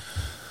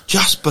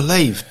 Just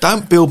believe.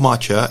 Don't build my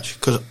church,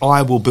 because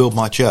I will build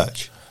my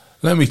church.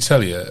 Let me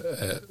tell you,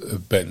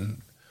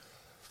 Ben,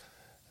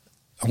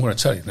 I'm going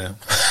to tell you now.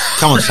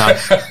 Come on, son.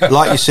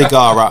 Light your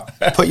cigar up.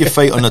 Put your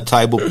feet on the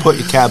table. Put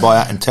your cowboy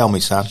hat and tell me,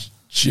 son.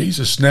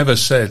 Jesus never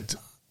said,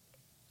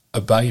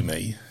 obey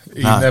me.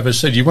 He never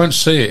said, you won't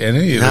see it in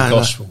any of the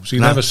Gospels. He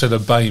never said,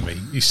 obey me.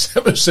 He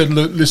never said,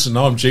 look, listen,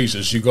 I'm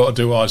Jesus. You've got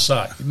to do what I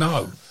say.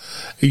 No.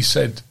 He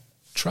said,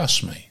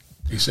 trust me.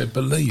 He said,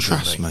 believe in me.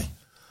 Trust me.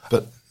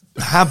 But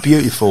how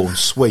beautiful and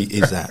sweet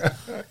is that?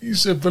 He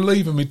said,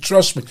 believe in me,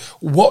 trust me,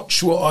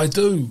 watch what I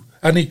do.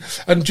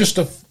 And just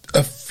a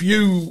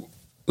few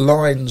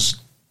lines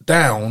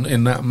down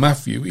in that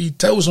Matthew, he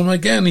tells them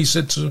again, he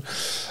said,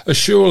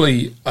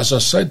 surely, as I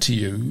said to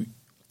you,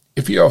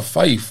 if you have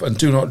faith and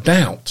do not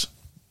doubt.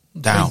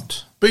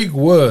 Big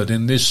word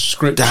in this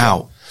scripture.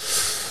 Doubt.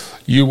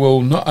 You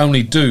will not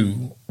only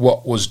do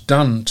what was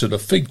done to the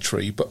fig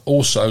tree, but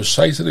also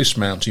say to this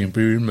mountain,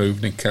 be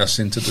removed and cast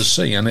into the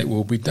sea, and it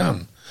will be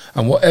done.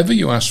 And whatever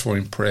you ask for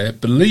in prayer,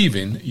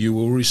 believing, you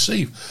will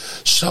receive.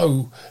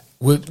 So,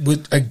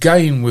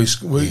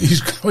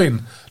 he's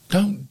going,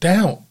 don't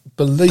doubt,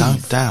 believe.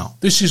 Don't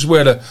doubt. This is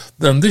where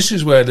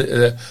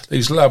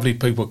these lovely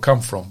people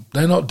come from.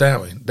 They're not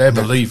doubting, they're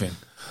believing.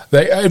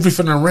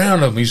 Everything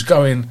around them is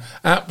going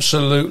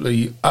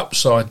absolutely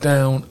upside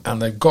down,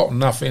 and they've got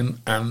nothing,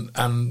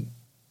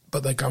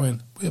 but they're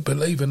going, we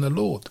believe in the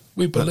Lord.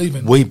 We believe.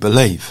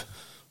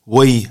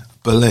 We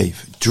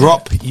believe.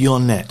 Drop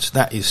your nets.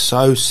 That is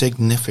so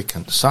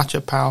significant. Such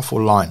a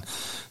powerful line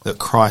that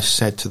Christ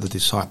said to the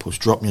disciples,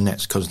 drop your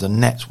nets, because the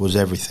nets was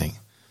everything.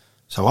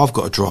 So I've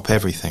got to drop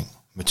everything.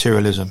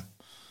 Materialism,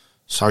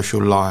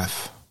 social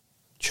life,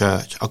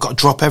 church. I've got to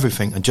drop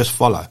everything and just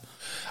follow.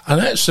 And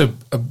that's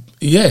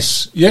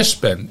yes,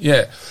 Ben,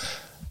 yeah.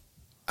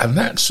 And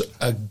that's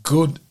a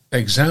good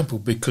example,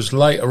 because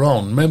later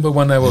on, remember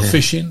when they were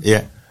fishing?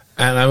 Yeah.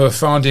 And they were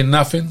finding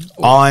nothing?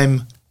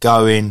 I'm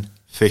going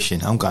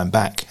fishing. I'm going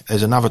back.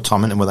 There's another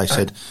time, isn't there, where they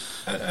said...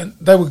 And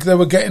they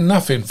were getting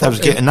nothing. They was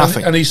getting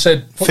nothing. And he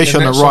said... Fish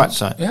on the right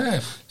side. Yeah.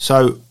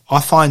 So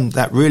I find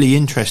that really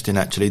interesting,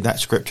 actually,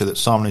 that scripture that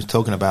Simon is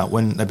talking about,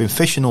 when they've been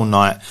fishing all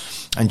night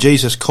and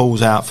Jesus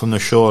calls out from the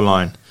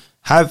shoreline,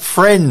 have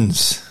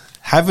friends,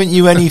 haven't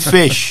you any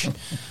fish?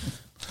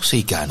 What's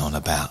he going on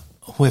about?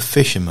 We're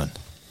fishermen.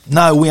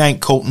 No, we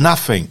ain't caught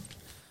nothing.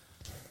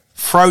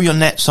 throw your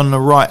nets on the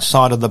right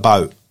side of the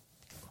boat.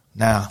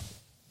 Now,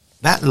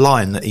 that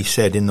line that he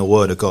said in the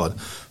Word of God,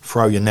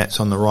 throw your nets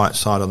on the right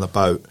side of the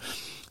boat,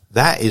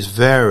 that is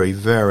very,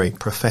 very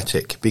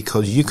prophetic,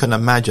 because you can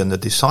imagine the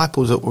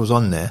disciples that was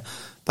on there,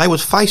 they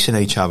was facing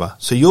each other.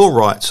 So your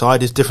right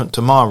side is different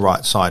to my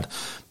right side.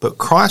 But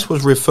Christ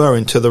was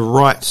referring to the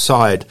right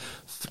side.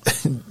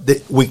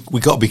 we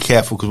got to be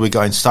careful because we're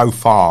going so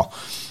far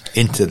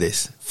into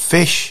this.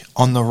 Fish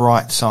on the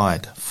right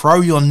side.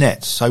 Throw your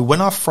nets. So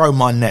when I throw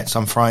my nets,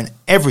 I'm throwing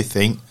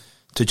everything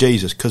to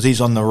Jesus because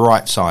he's on the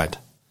right side.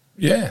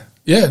 Yeah.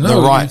 Yeah,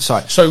 no. The right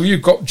side. So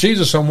you've got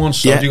Jesus on one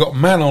side, you've got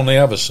man on the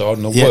other side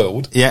in the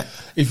world. Yeah.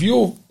 If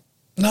you're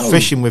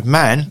fishing with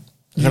man,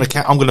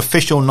 I'm going to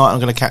fish all night, I'm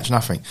going to catch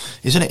nothing.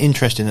 Isn't it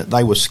interesting that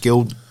they were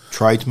skilled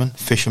tradesmen,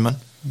 fishermen?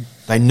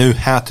 They knew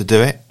how to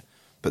do it,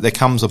 but there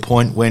comes a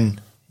point when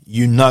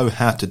you know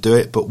how to do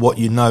it, but what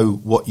you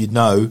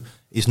know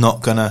is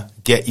not going to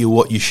get you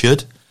what you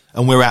should.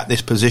 And we're at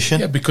this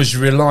position. Yeah, because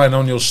you're relying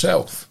on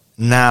yourself.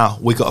 Now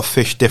we got to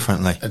fish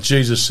differently. And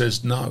Jesus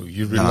says, no,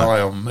 you rely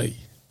on me.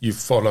 You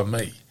follow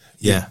me.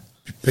 Yeah.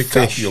 You pick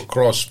up your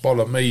cross,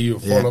 follow me, you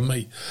follow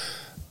me.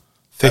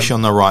 Fish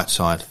on the right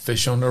side.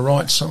 Fish on the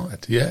right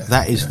side, yeah.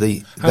 That is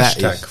the...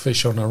 Hashtag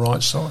fish on the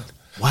right side.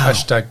 Wow.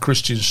 Hashtag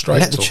Christian Straight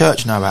Let the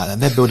church know about that.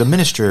 They'll build a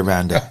ministry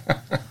around it.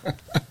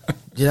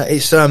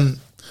 It's...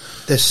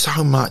 there's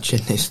so much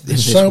in this.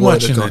 There's so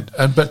much in it.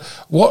 But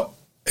what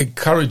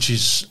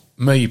encourages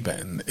me,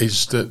 Ben,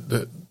 is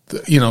that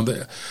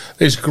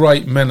there's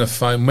great men of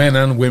faith, men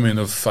and women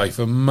of faith,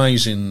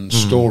 amazing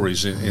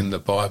stories in the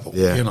Bible.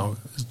 Yeah.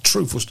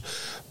 Truthful.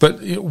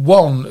 But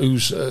one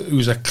who's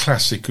a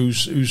classic,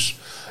 who's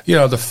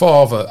the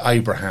father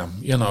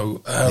Abraham.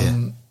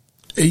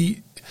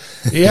 He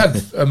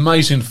had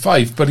amazing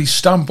faith, but he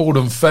stumbled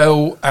and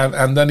fell,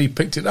 and then he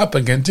picked it up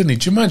again, didn't he?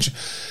 Do you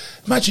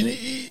imagine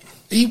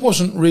he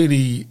wasn't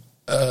really.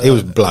 He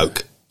was a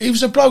bloke. He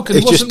was a bloke, and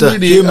he wasn't just a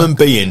really human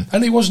being,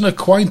 and he wasn't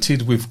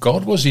acquainted with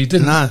God, was he? He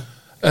didn't. No.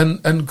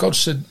 And God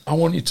said, "I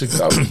want you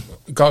to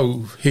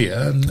go here,"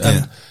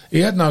 and he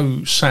had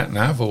no sat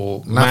nav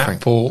or Nothing.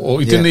 map, or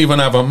he didn't even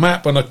have a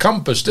map and a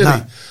compass, did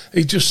he?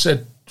 He just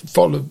said,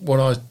 "Follow what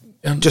I."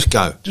 And just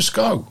go. Just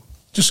go.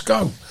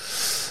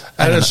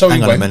 And so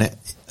hang on a minute,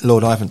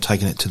 Lord, I haven't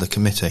taken it to the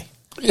committee.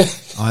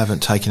 I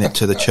haven't taken it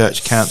to the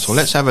church council.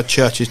 Let's have a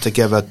churches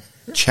together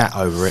chat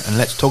over it, and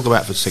let's talk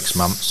about it for 6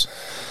 months,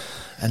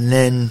 and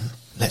then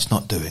let's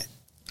not do it.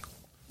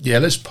 Yeah,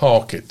 let's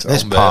park it.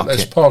 Let's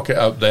park it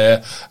up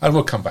there, and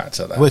we'll come back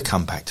to that. We'll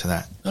come back to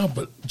that. No,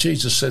 but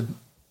Jesus said,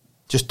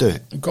 "Just do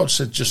it." God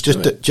said, "Just do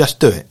it. Just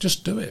do it.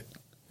 Just do it."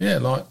 Yeah,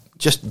 like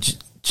just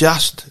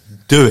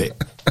do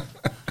it.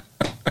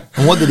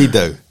 And what did he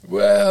do?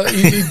 Well,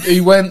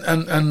 he went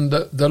and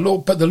the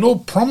Lord, but the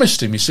Lord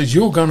promised him. He says,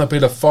 "You're going to be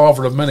the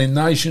father of many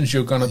nations.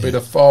 You're going to be the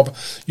father.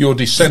 Your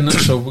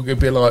descendants are going to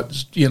be like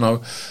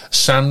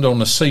sand on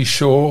the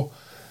seashore."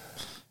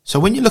 So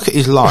when you look at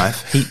his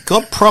life,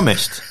 God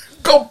promised.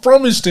 God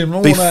promised him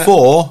all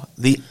before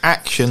the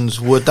actions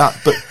were done.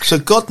 But so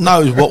God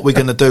knows what we're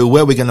going to do,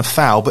 where we're going to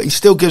fail, but He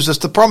still gives us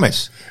the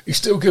promise. He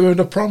still gives him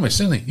the promise,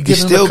 isn't he? He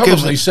gives him the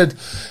covenant. He said,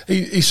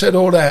 he said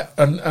all that,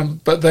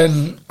 and but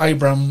then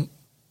Abraham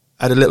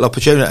had a little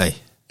opportunity.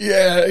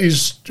 Yeah,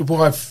 his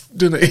wife,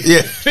 didn't he?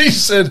 Yeah, he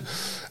said,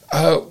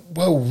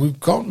 "Well, we've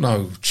got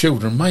no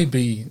children.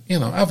 Maybe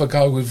have a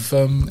go with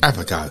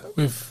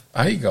with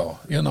Hagar,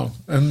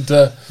 And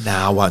no,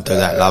 I won't do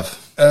that, love.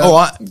 All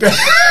right."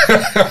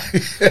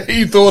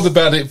 He thought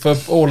about it for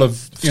all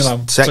of 2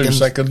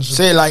 seconds.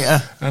 See you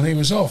later, and he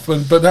was off.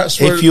 But that's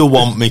if you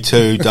want me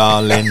to,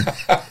 darling.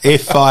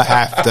 If I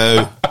have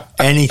to,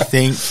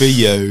 anything for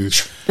you.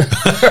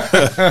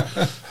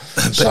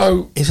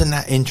 So isn't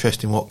that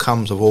interesting? What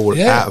comes of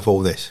out of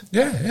all this?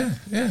 Yeah.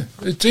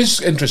 It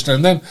is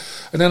interesting. And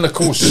then of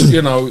course,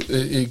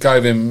 he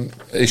gave him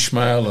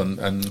Ishmael,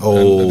 and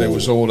there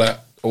was all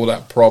that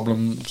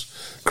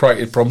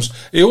created problems.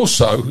 He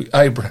also,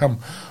 Abraham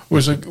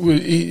was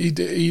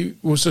he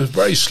was a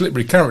very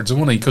slippery character,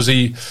 wasn't he? Because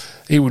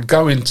he would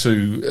go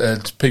into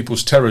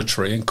people's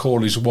territory and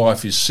call his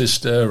wife his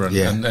sister,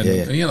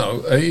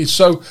 and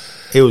so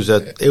he was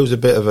a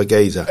bit of a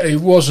geezer. He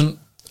wasn't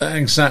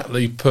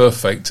exactly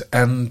perfect,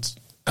 and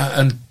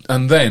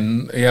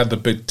then he had the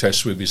big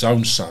test with his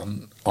own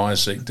son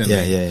Isaac,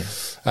 didn't he?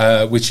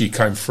 Which he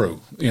came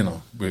through,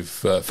 with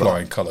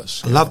flying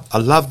colours. I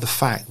love the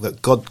fact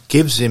that God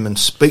gives him and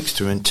speaks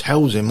to him and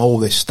tells him all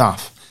this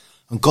stuff,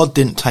 and God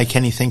didn't take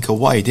anything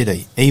away, did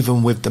he?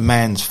 Even with the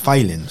man's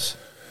failings.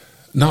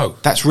 No,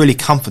 that's really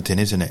comforting,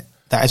 isn't it?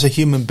 That as a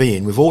human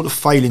being, with all the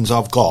failings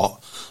I've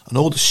got and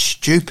all the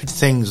stupid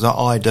things that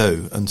I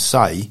do and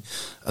say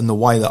and the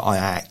way that I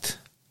act,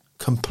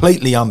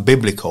 completely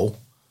unbiblical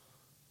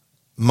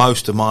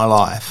most of my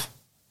life,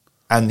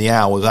 and the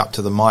hours up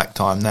to the mic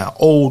time now,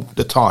 all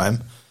the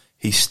time,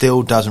 he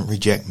still doesn't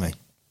reject me.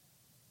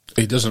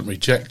 He doesn't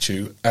reject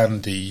you,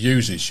 and he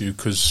uses you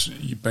because,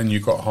 Ben,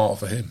 you've got a heart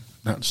for him.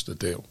 That's the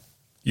deal.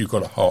 You've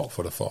got a heart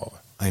for the Father.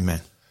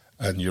 Amen.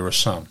 And you're a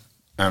son.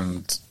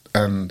 And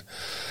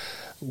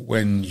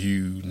when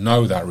you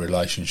know that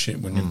relationship,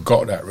 when you've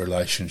got that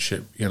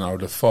relationship, you know,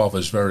 the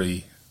Father's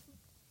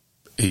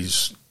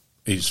he's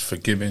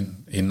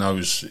forgiving, he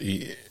knows,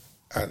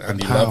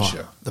 and he loves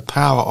you. The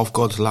power of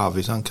God's love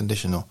is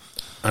unconditional.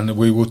 And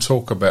we will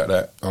talk about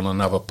that on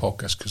another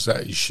podcast, because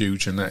that is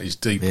huge and that is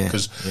deep.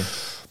 Because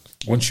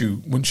once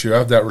you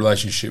have that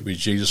relationship with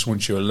Jesus,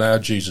 once you allow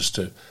Jesus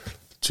to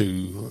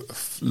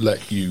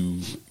let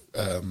you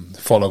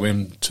follow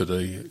him to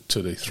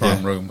the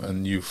throne room,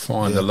 and you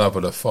find the love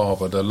of the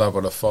Father. The love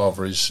of the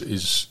Father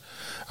is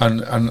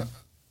and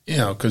you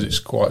know, because it's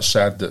quite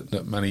sad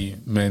that many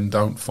men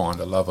don't find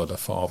the love of the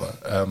Father.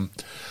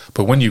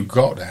 But when you've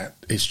got that,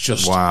 it's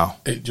just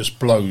it just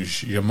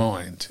blows your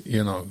mind.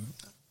 You know,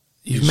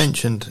 you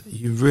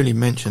really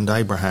mentioned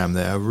Abraham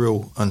there,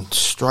 and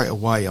straight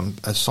away,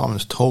 as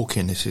Simon's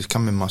talking, this is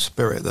coming in my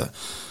spirit that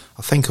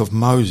I think of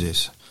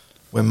Moses.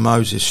 When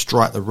Moses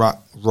struck the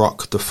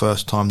rock the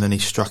first time, then he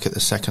struck it the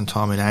second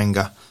time in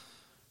anger.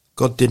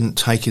 God didn't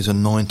take his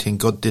anointing.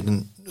 God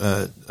didn't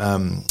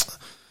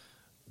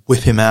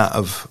whip him out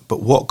of.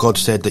 But what God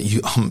said that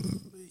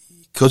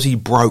because he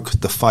broke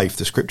the faith,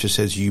 the scripture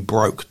says you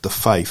broke the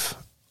faith.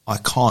 I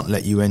can't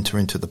let you enter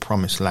into the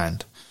promised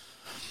land.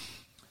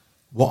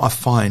 What I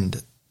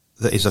find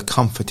that is a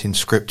comfort in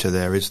scripture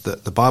there is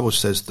that the Bible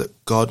says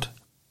that God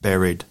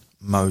buried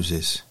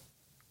Moses.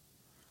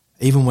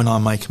 Even when I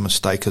make a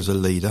mistake as a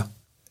leader,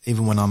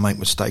 even when I make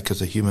a mistake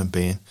as a human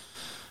being,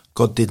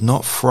 God did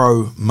not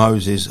throw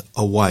Moses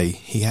away.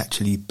 He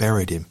actually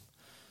buried him.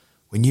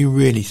 When you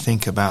really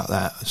think about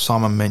that,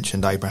 Simon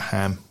mentioned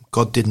Abraham.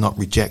 God did not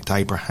reject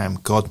Abraham.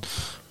 God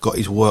got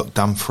his work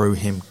done through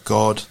him.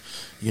 God,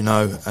 you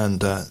know, and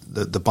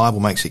the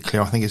Bible makes it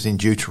clear. I think it's in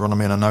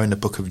Deuteronomy, and I know in the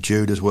book of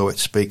Jude as well, it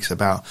speaks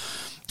about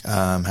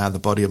how the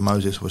body of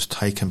Moses was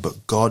taken,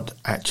 but God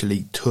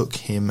actually took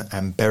him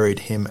and buried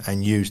him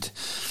and used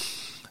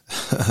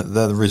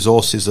the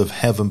resources of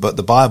heaven. But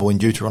the Bible in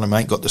Deuteronomy, I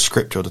ain't got the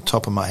scripture at the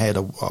top of my head.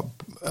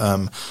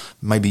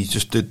 Maybe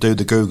just do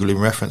the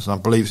Googling reference, and I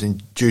believe it's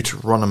in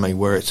Deuteronomy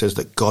where it says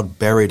that God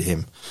buried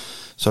him.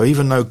 So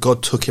even though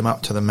God took him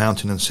up to the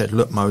mountain and said,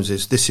 look,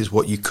 Moses, this is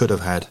what you could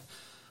have had.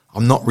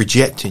 I'm not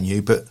rejecting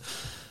you, but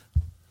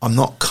I'm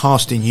not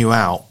casting you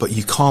out, but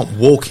you can't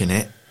walk in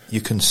it. You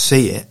can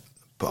see it,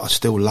 but I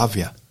still love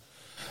you.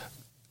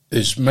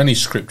 There's many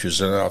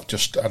scriptures, and I've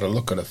just had a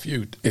look at a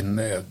few in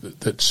there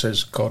that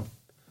says God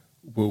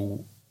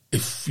will,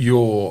 if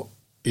you're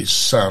his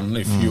son,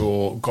 if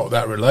you've got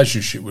that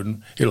relationship with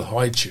him, he'll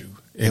hide you.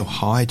 He'll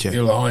hide you.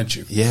 He'll hide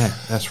you. Yeah,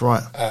 that's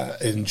right.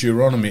 In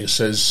Deuteronomy it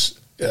says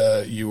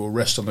you will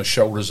rest on the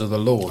shoulders of the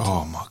Lord.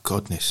 Oh, my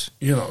goodness.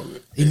 You know,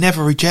 he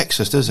never rejects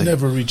us, does he?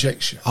 Never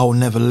rejects you. I will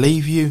never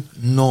leave you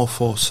nor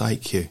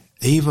forsake you.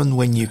 Even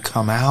when you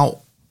come out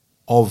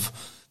of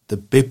the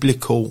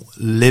biblical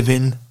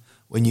living,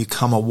 when you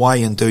come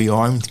away and do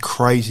your own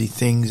crazy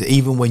things,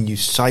 even when you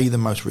say the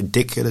most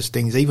ridiculous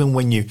things, even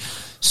when you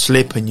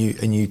slip and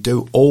you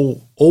do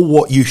all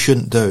what you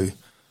shouldn't do,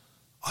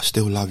 I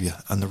still love you.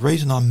 And the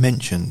reason I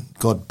mention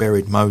God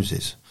buried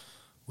Moses,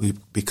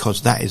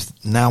 because that is,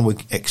 now we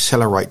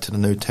accelerate to the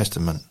New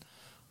Testament,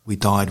 we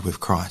died with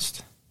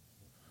Christ.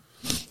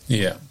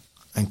 Yeah.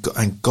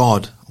 And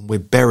God, we're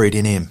buried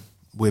in him.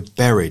 We're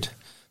buried.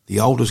 The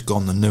old has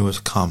gone, the new has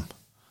come.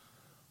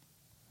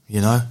 You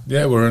know?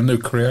 Yeah, we're a new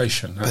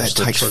creation. But it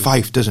takes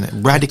faith, doesn't it?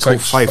 Radical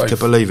faith to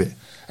believe it.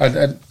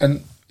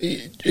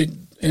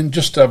 And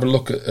just to have a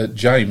look at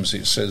James,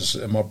 it says,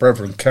 my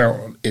brethren,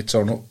 count it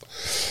on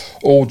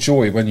all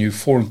joy when you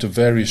fall into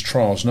various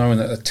trials, knowing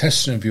that the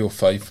testing of your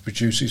faith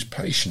produces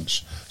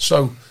patience.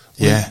 So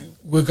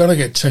we're going to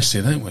get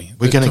tested, aren't we?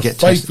 We're going to get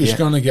tested. Faith is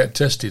going to get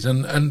tested,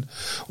 and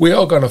we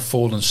are going to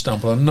fall and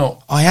stumble and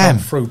not come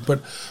through.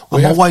 But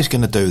I'm always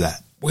going to do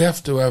that. We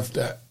have to have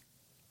that.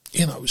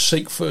 You know,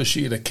 seek first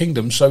ye the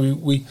kingdom. So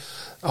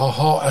our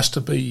heart has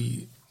to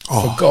be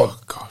for God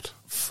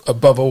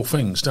above all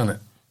things, doesn't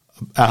it?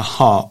 Our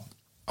heart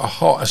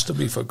has to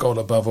be for God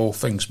above all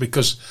things.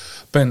 Because,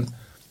 Ben,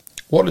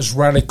 what does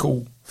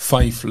radical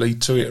faith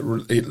lead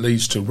to? It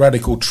leads to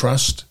radical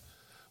trust,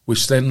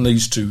 which then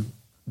leads to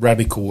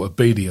radical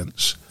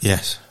obedience.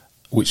 Yes.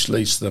 Which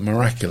leads to the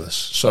miraculous.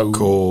 So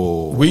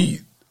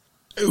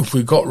if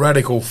we've got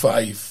radical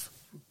faith,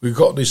 we've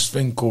got this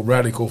thing called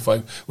radical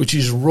faith, which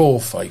is raw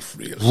faith,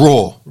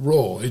 really.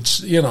 Raw.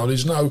 It's, you know,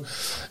 there's no,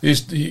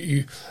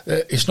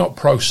 it's not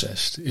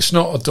processed. It's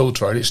not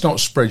adulterated. It's not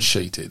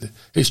spreadsheeted.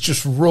 It's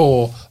just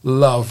raw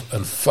love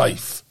and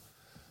faith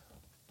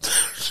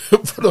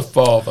for the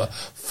Father,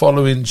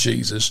 following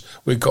Jesus.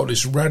 We've got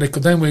this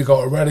radical, then we've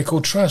got a radical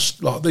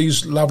trust, like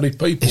these lovely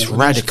people. It's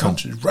radical.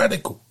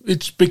 Radical.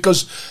 It's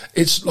because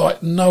it's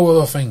like no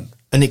other thing.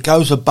 And it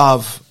goes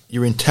above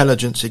your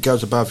intelligence, it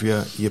goes above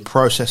your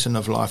processing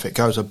of life, it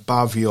goes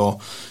above your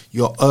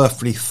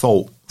earthly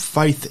thought.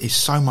 Faith is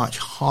so much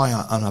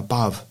higher and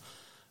above.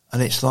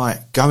 And it's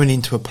like going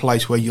into a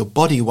place where your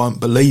body won't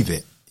believe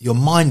it, your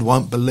mind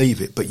won't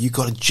believe it, but you've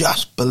got to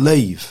just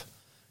believe,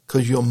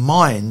 because your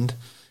mind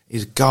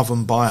is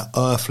governed by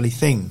earthly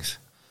things.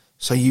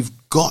 So you've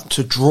got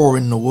to draw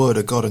in the Word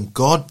of God, and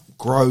God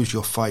grows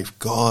your faith.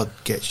 God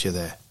gets you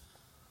there.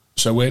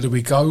 So where do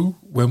we go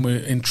when we're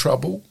in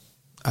trouble?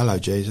 Hello,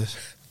 Jesus.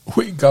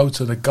 We go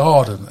to the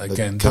garden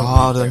again, The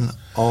Garden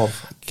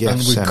of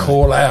Gethsemane. And we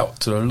call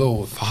out to the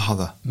Lord,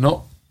 Father,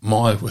 not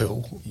my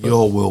will, but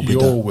Your will be done.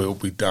 Your will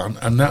be done.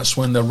 And that's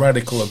when the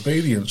radical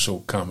obedience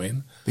will come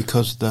in.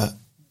 because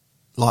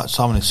like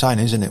Simon is saying,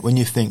 isn't it? When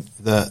you think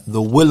the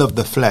will of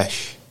the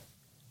flesh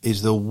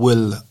is the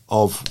will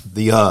of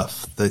the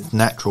earth, the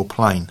natural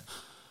plane,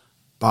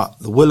 but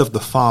the will of the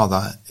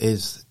Father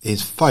is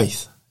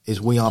faith, is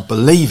we are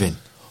believing.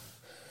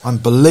 I'm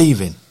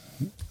believing.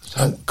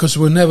 Because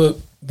we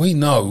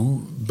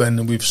know, Ben,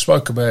 and we've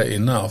spoke about it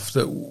enough,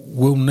 that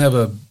we'll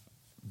never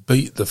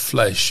beat the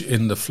flesh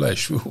in the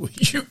flesh.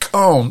 You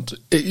can't.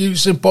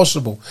 It's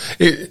impossible.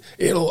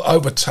 It'll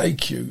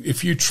overtake you.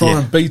 If you try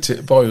and beat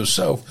it by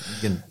yourself,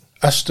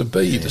 has to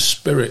be the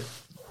spirit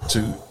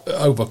to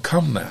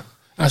overcome that.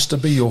 Has to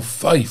be your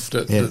faith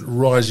that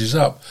rises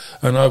up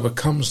and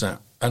overcomes that.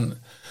 And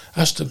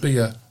has to be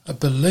a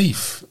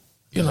belief,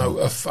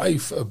 a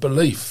faith, a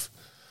belief.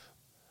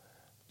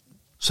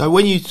 So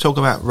when you talk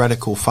about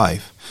radical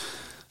faith,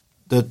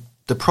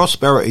 the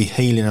prosperity,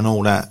 healing and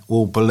all that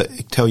will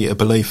tell you to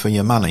believe for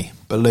your money.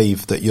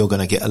 Believe that you're going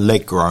to get a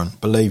leg grown.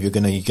 Believe you're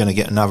going to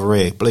get another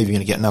ear. Believe you're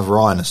going to get another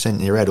eye and a cent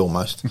in your head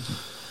almost.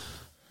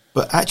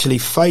 But actually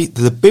faith,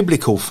 the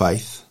biblical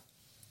faith,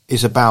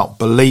 is about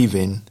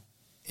believing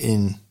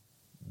in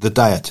the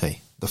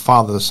deity, the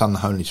Father, the Son, the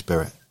Holy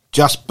Spirit.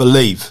 Just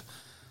believe.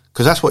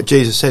 Because that's what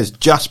Jesus says,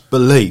 just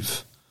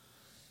believe.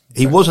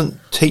 He wasn't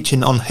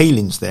teaching on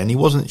healings then. He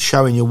wasn't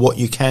showing you what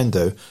you can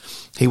do.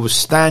 He was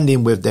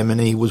standing with them and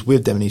he was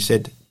with them and he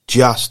said,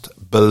 just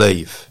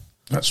believe.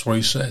 That's what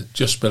he said,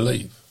 just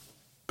believe.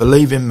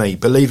 Believe in me,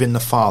 believe in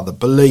the Father,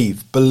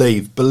 believe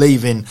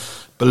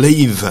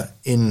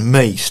in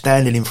me,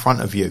 standing in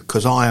front of you,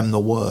 because I am the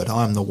Word,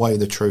 I am the way,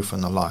 the truth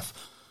and the life.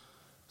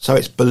 So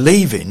it's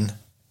believing,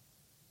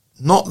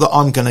 not that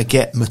I'm going to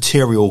get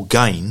material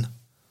gain,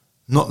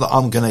 not that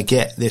I'm going to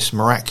get this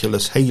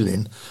miraculous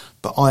healing,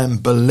 but I am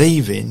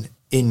believing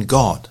in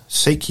God.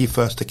 Seek ye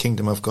first the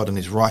kingdom of God and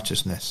his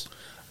righteousness,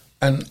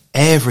 and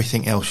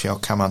everything else shall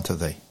come unto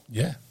thee.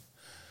 Yeah.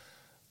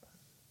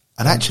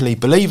 And actually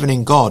believing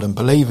in God and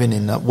believing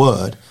in that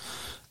word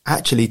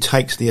actually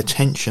takes the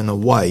attention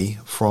away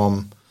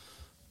from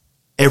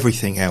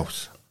everything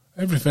else.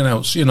 Everything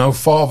else,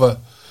 Father,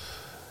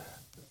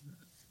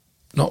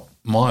 not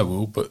my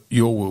will, but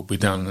your will be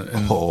done.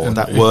 And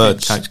that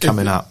word keeps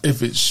coming up.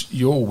 If it's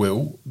your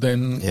will,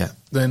 then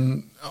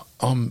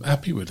I'm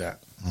happy with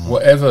that.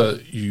 Whatever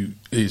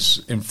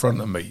is in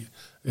front of me,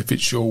 if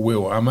it's your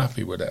will, I'm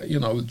happy with that.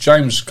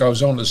 James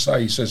goes on to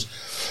say, he says,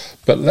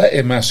 but let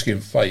him ask in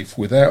faith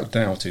without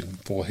doubting,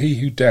 for he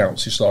who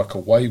doubts is like a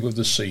wave of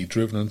the sea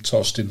driven and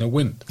tossed in the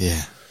wind.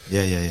 Yeah.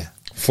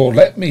 For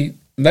let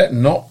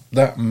not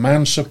that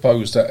man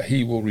suppose that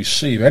he will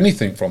receive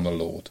anything from the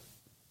Lord,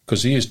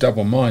 because he is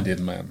double-minded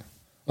man,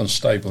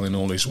 unstable in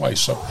all his ways.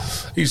 So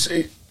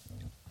if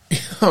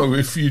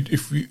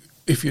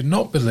you're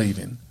not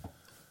believing,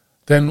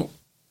 then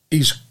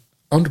he's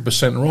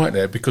 100% right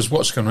there, because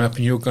what's going to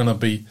happen, you're going to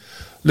be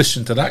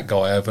listening to that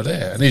guy over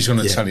there, and he's going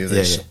to tell you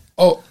this.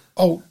 Oh,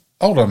 hold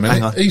on a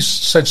minute. He's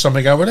said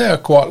something over there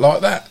quite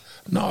like that.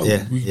 No,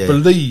 we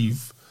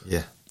believe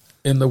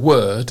in the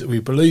Word. We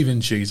believe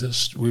in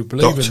Jesus. We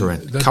believe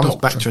doctrine. In the comes doctrine.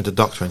 back to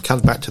doctrine.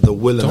 Comes back to the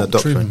will and the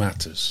doctrine. Doctrine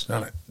matters,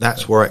 doesn't it?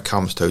 That's where it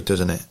comes to,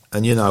 doesn't it?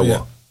 And you know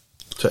what?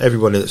 To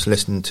everybody that's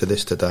listening to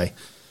this today,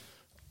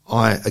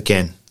 I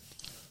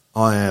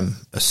am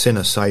a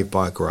sinner saved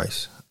by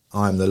grace.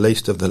 I am the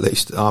least of the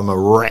least. I'm a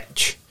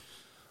wretch,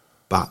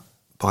 but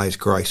by his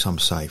grace I'm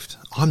saved.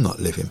 I'm not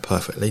living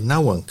perfectly.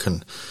 No one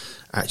can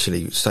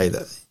actually say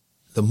that.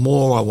 The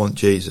more I want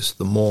Jesus,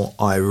 the more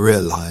I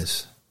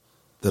realise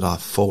that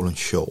I've fallen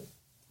short.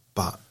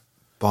 But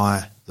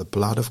by the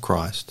blood of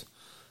Christ,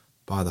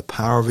 by the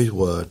power of his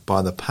word,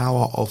 by the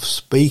power of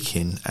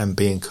speaking and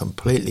being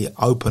completely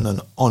open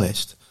and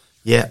honest,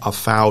 I've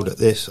failed at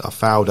this, I've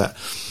failed at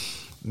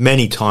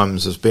many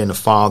times as being a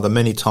father,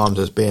 many times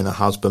as being a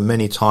husband,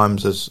 many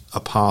times as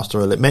a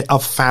pastor.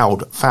 I've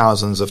failed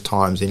thousands of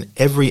times in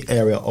every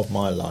area of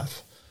my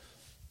life.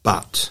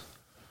 But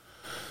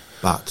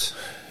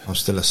I'm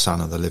still a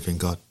son of the living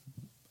God.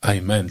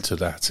 Amen to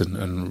that.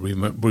 And we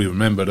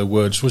remember the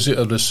words, was it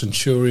of the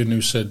centurion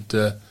who said,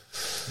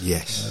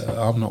 yes,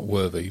 I'm not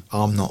worthy.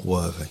 I'm not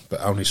worthy.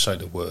 But only say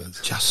the word.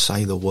 Just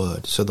say the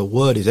word. So the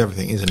word is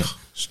everything, isn't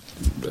it?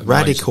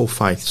 Radical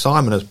faith.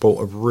 Simon has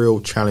brought a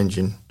real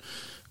challenging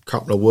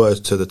couple of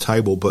words to the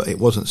table, but it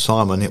wasn't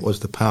Simon, it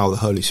was the power of the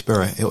Holy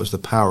Spirit. It was the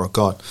power of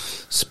God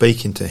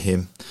speaking to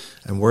him.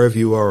 And wherever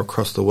you are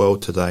across the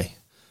world today,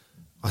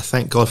 I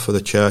thank God for the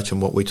church and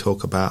what we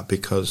talk about,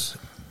 because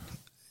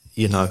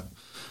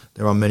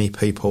there are many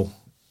people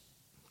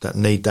that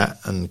need that,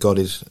 and God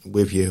is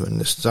with you, and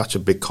it's such a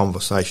big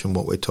conversation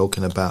what we're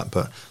talking about,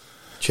 but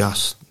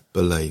just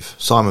believe.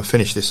 Simon,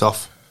 finish this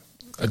off.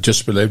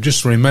 Just believe.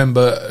 Just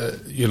remember,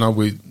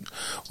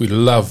 we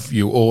love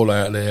you all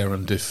out there.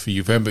 And if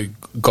you've ever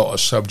got a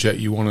subject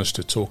you want us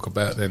to talk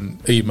about, then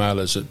email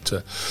us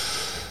at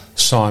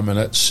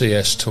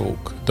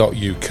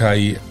simon@cstalk.uk,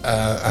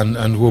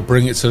 and we'll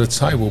bring it to the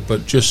table.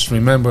 But just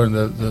remember,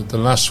 the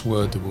last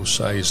word that we'll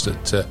say is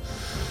that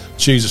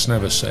Jesus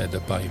never said,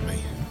 obey me.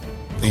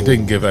 He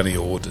didn't give any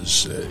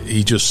orders.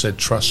 He just said,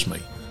 trust me.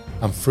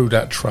 And through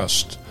that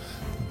trust,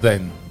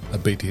 then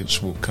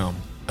obedience will come,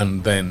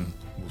 and then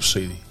we'll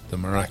see the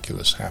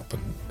miraculous happen.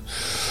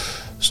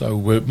 So,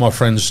 my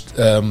friends,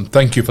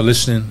 thank you for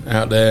listening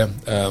out there.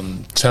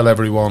 Tell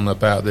everyone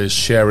about this.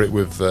 Share it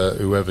with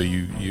whoever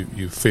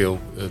you feel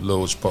the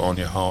Lord's put on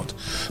your heart.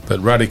 But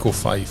radical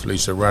faith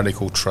leads to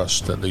radical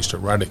trust, that leads to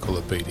radical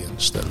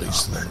obedience, that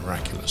leads to the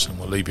miraculous. And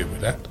we'll leave you with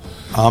that.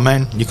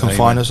 Amen. You can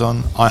find us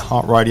on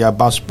iHeartRadio,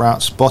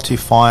 Buzzsprout,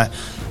 Spotify,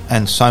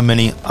 and so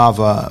many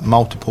other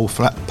multiple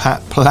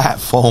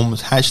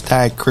platforms.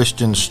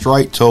 #Christian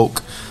Straight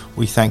Talk.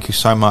 We thank you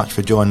so much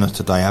for joining us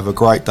today. Have a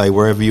great day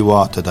wherever you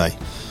are today.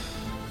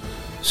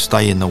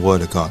 Stay in the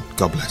Word of God.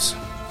 God bless.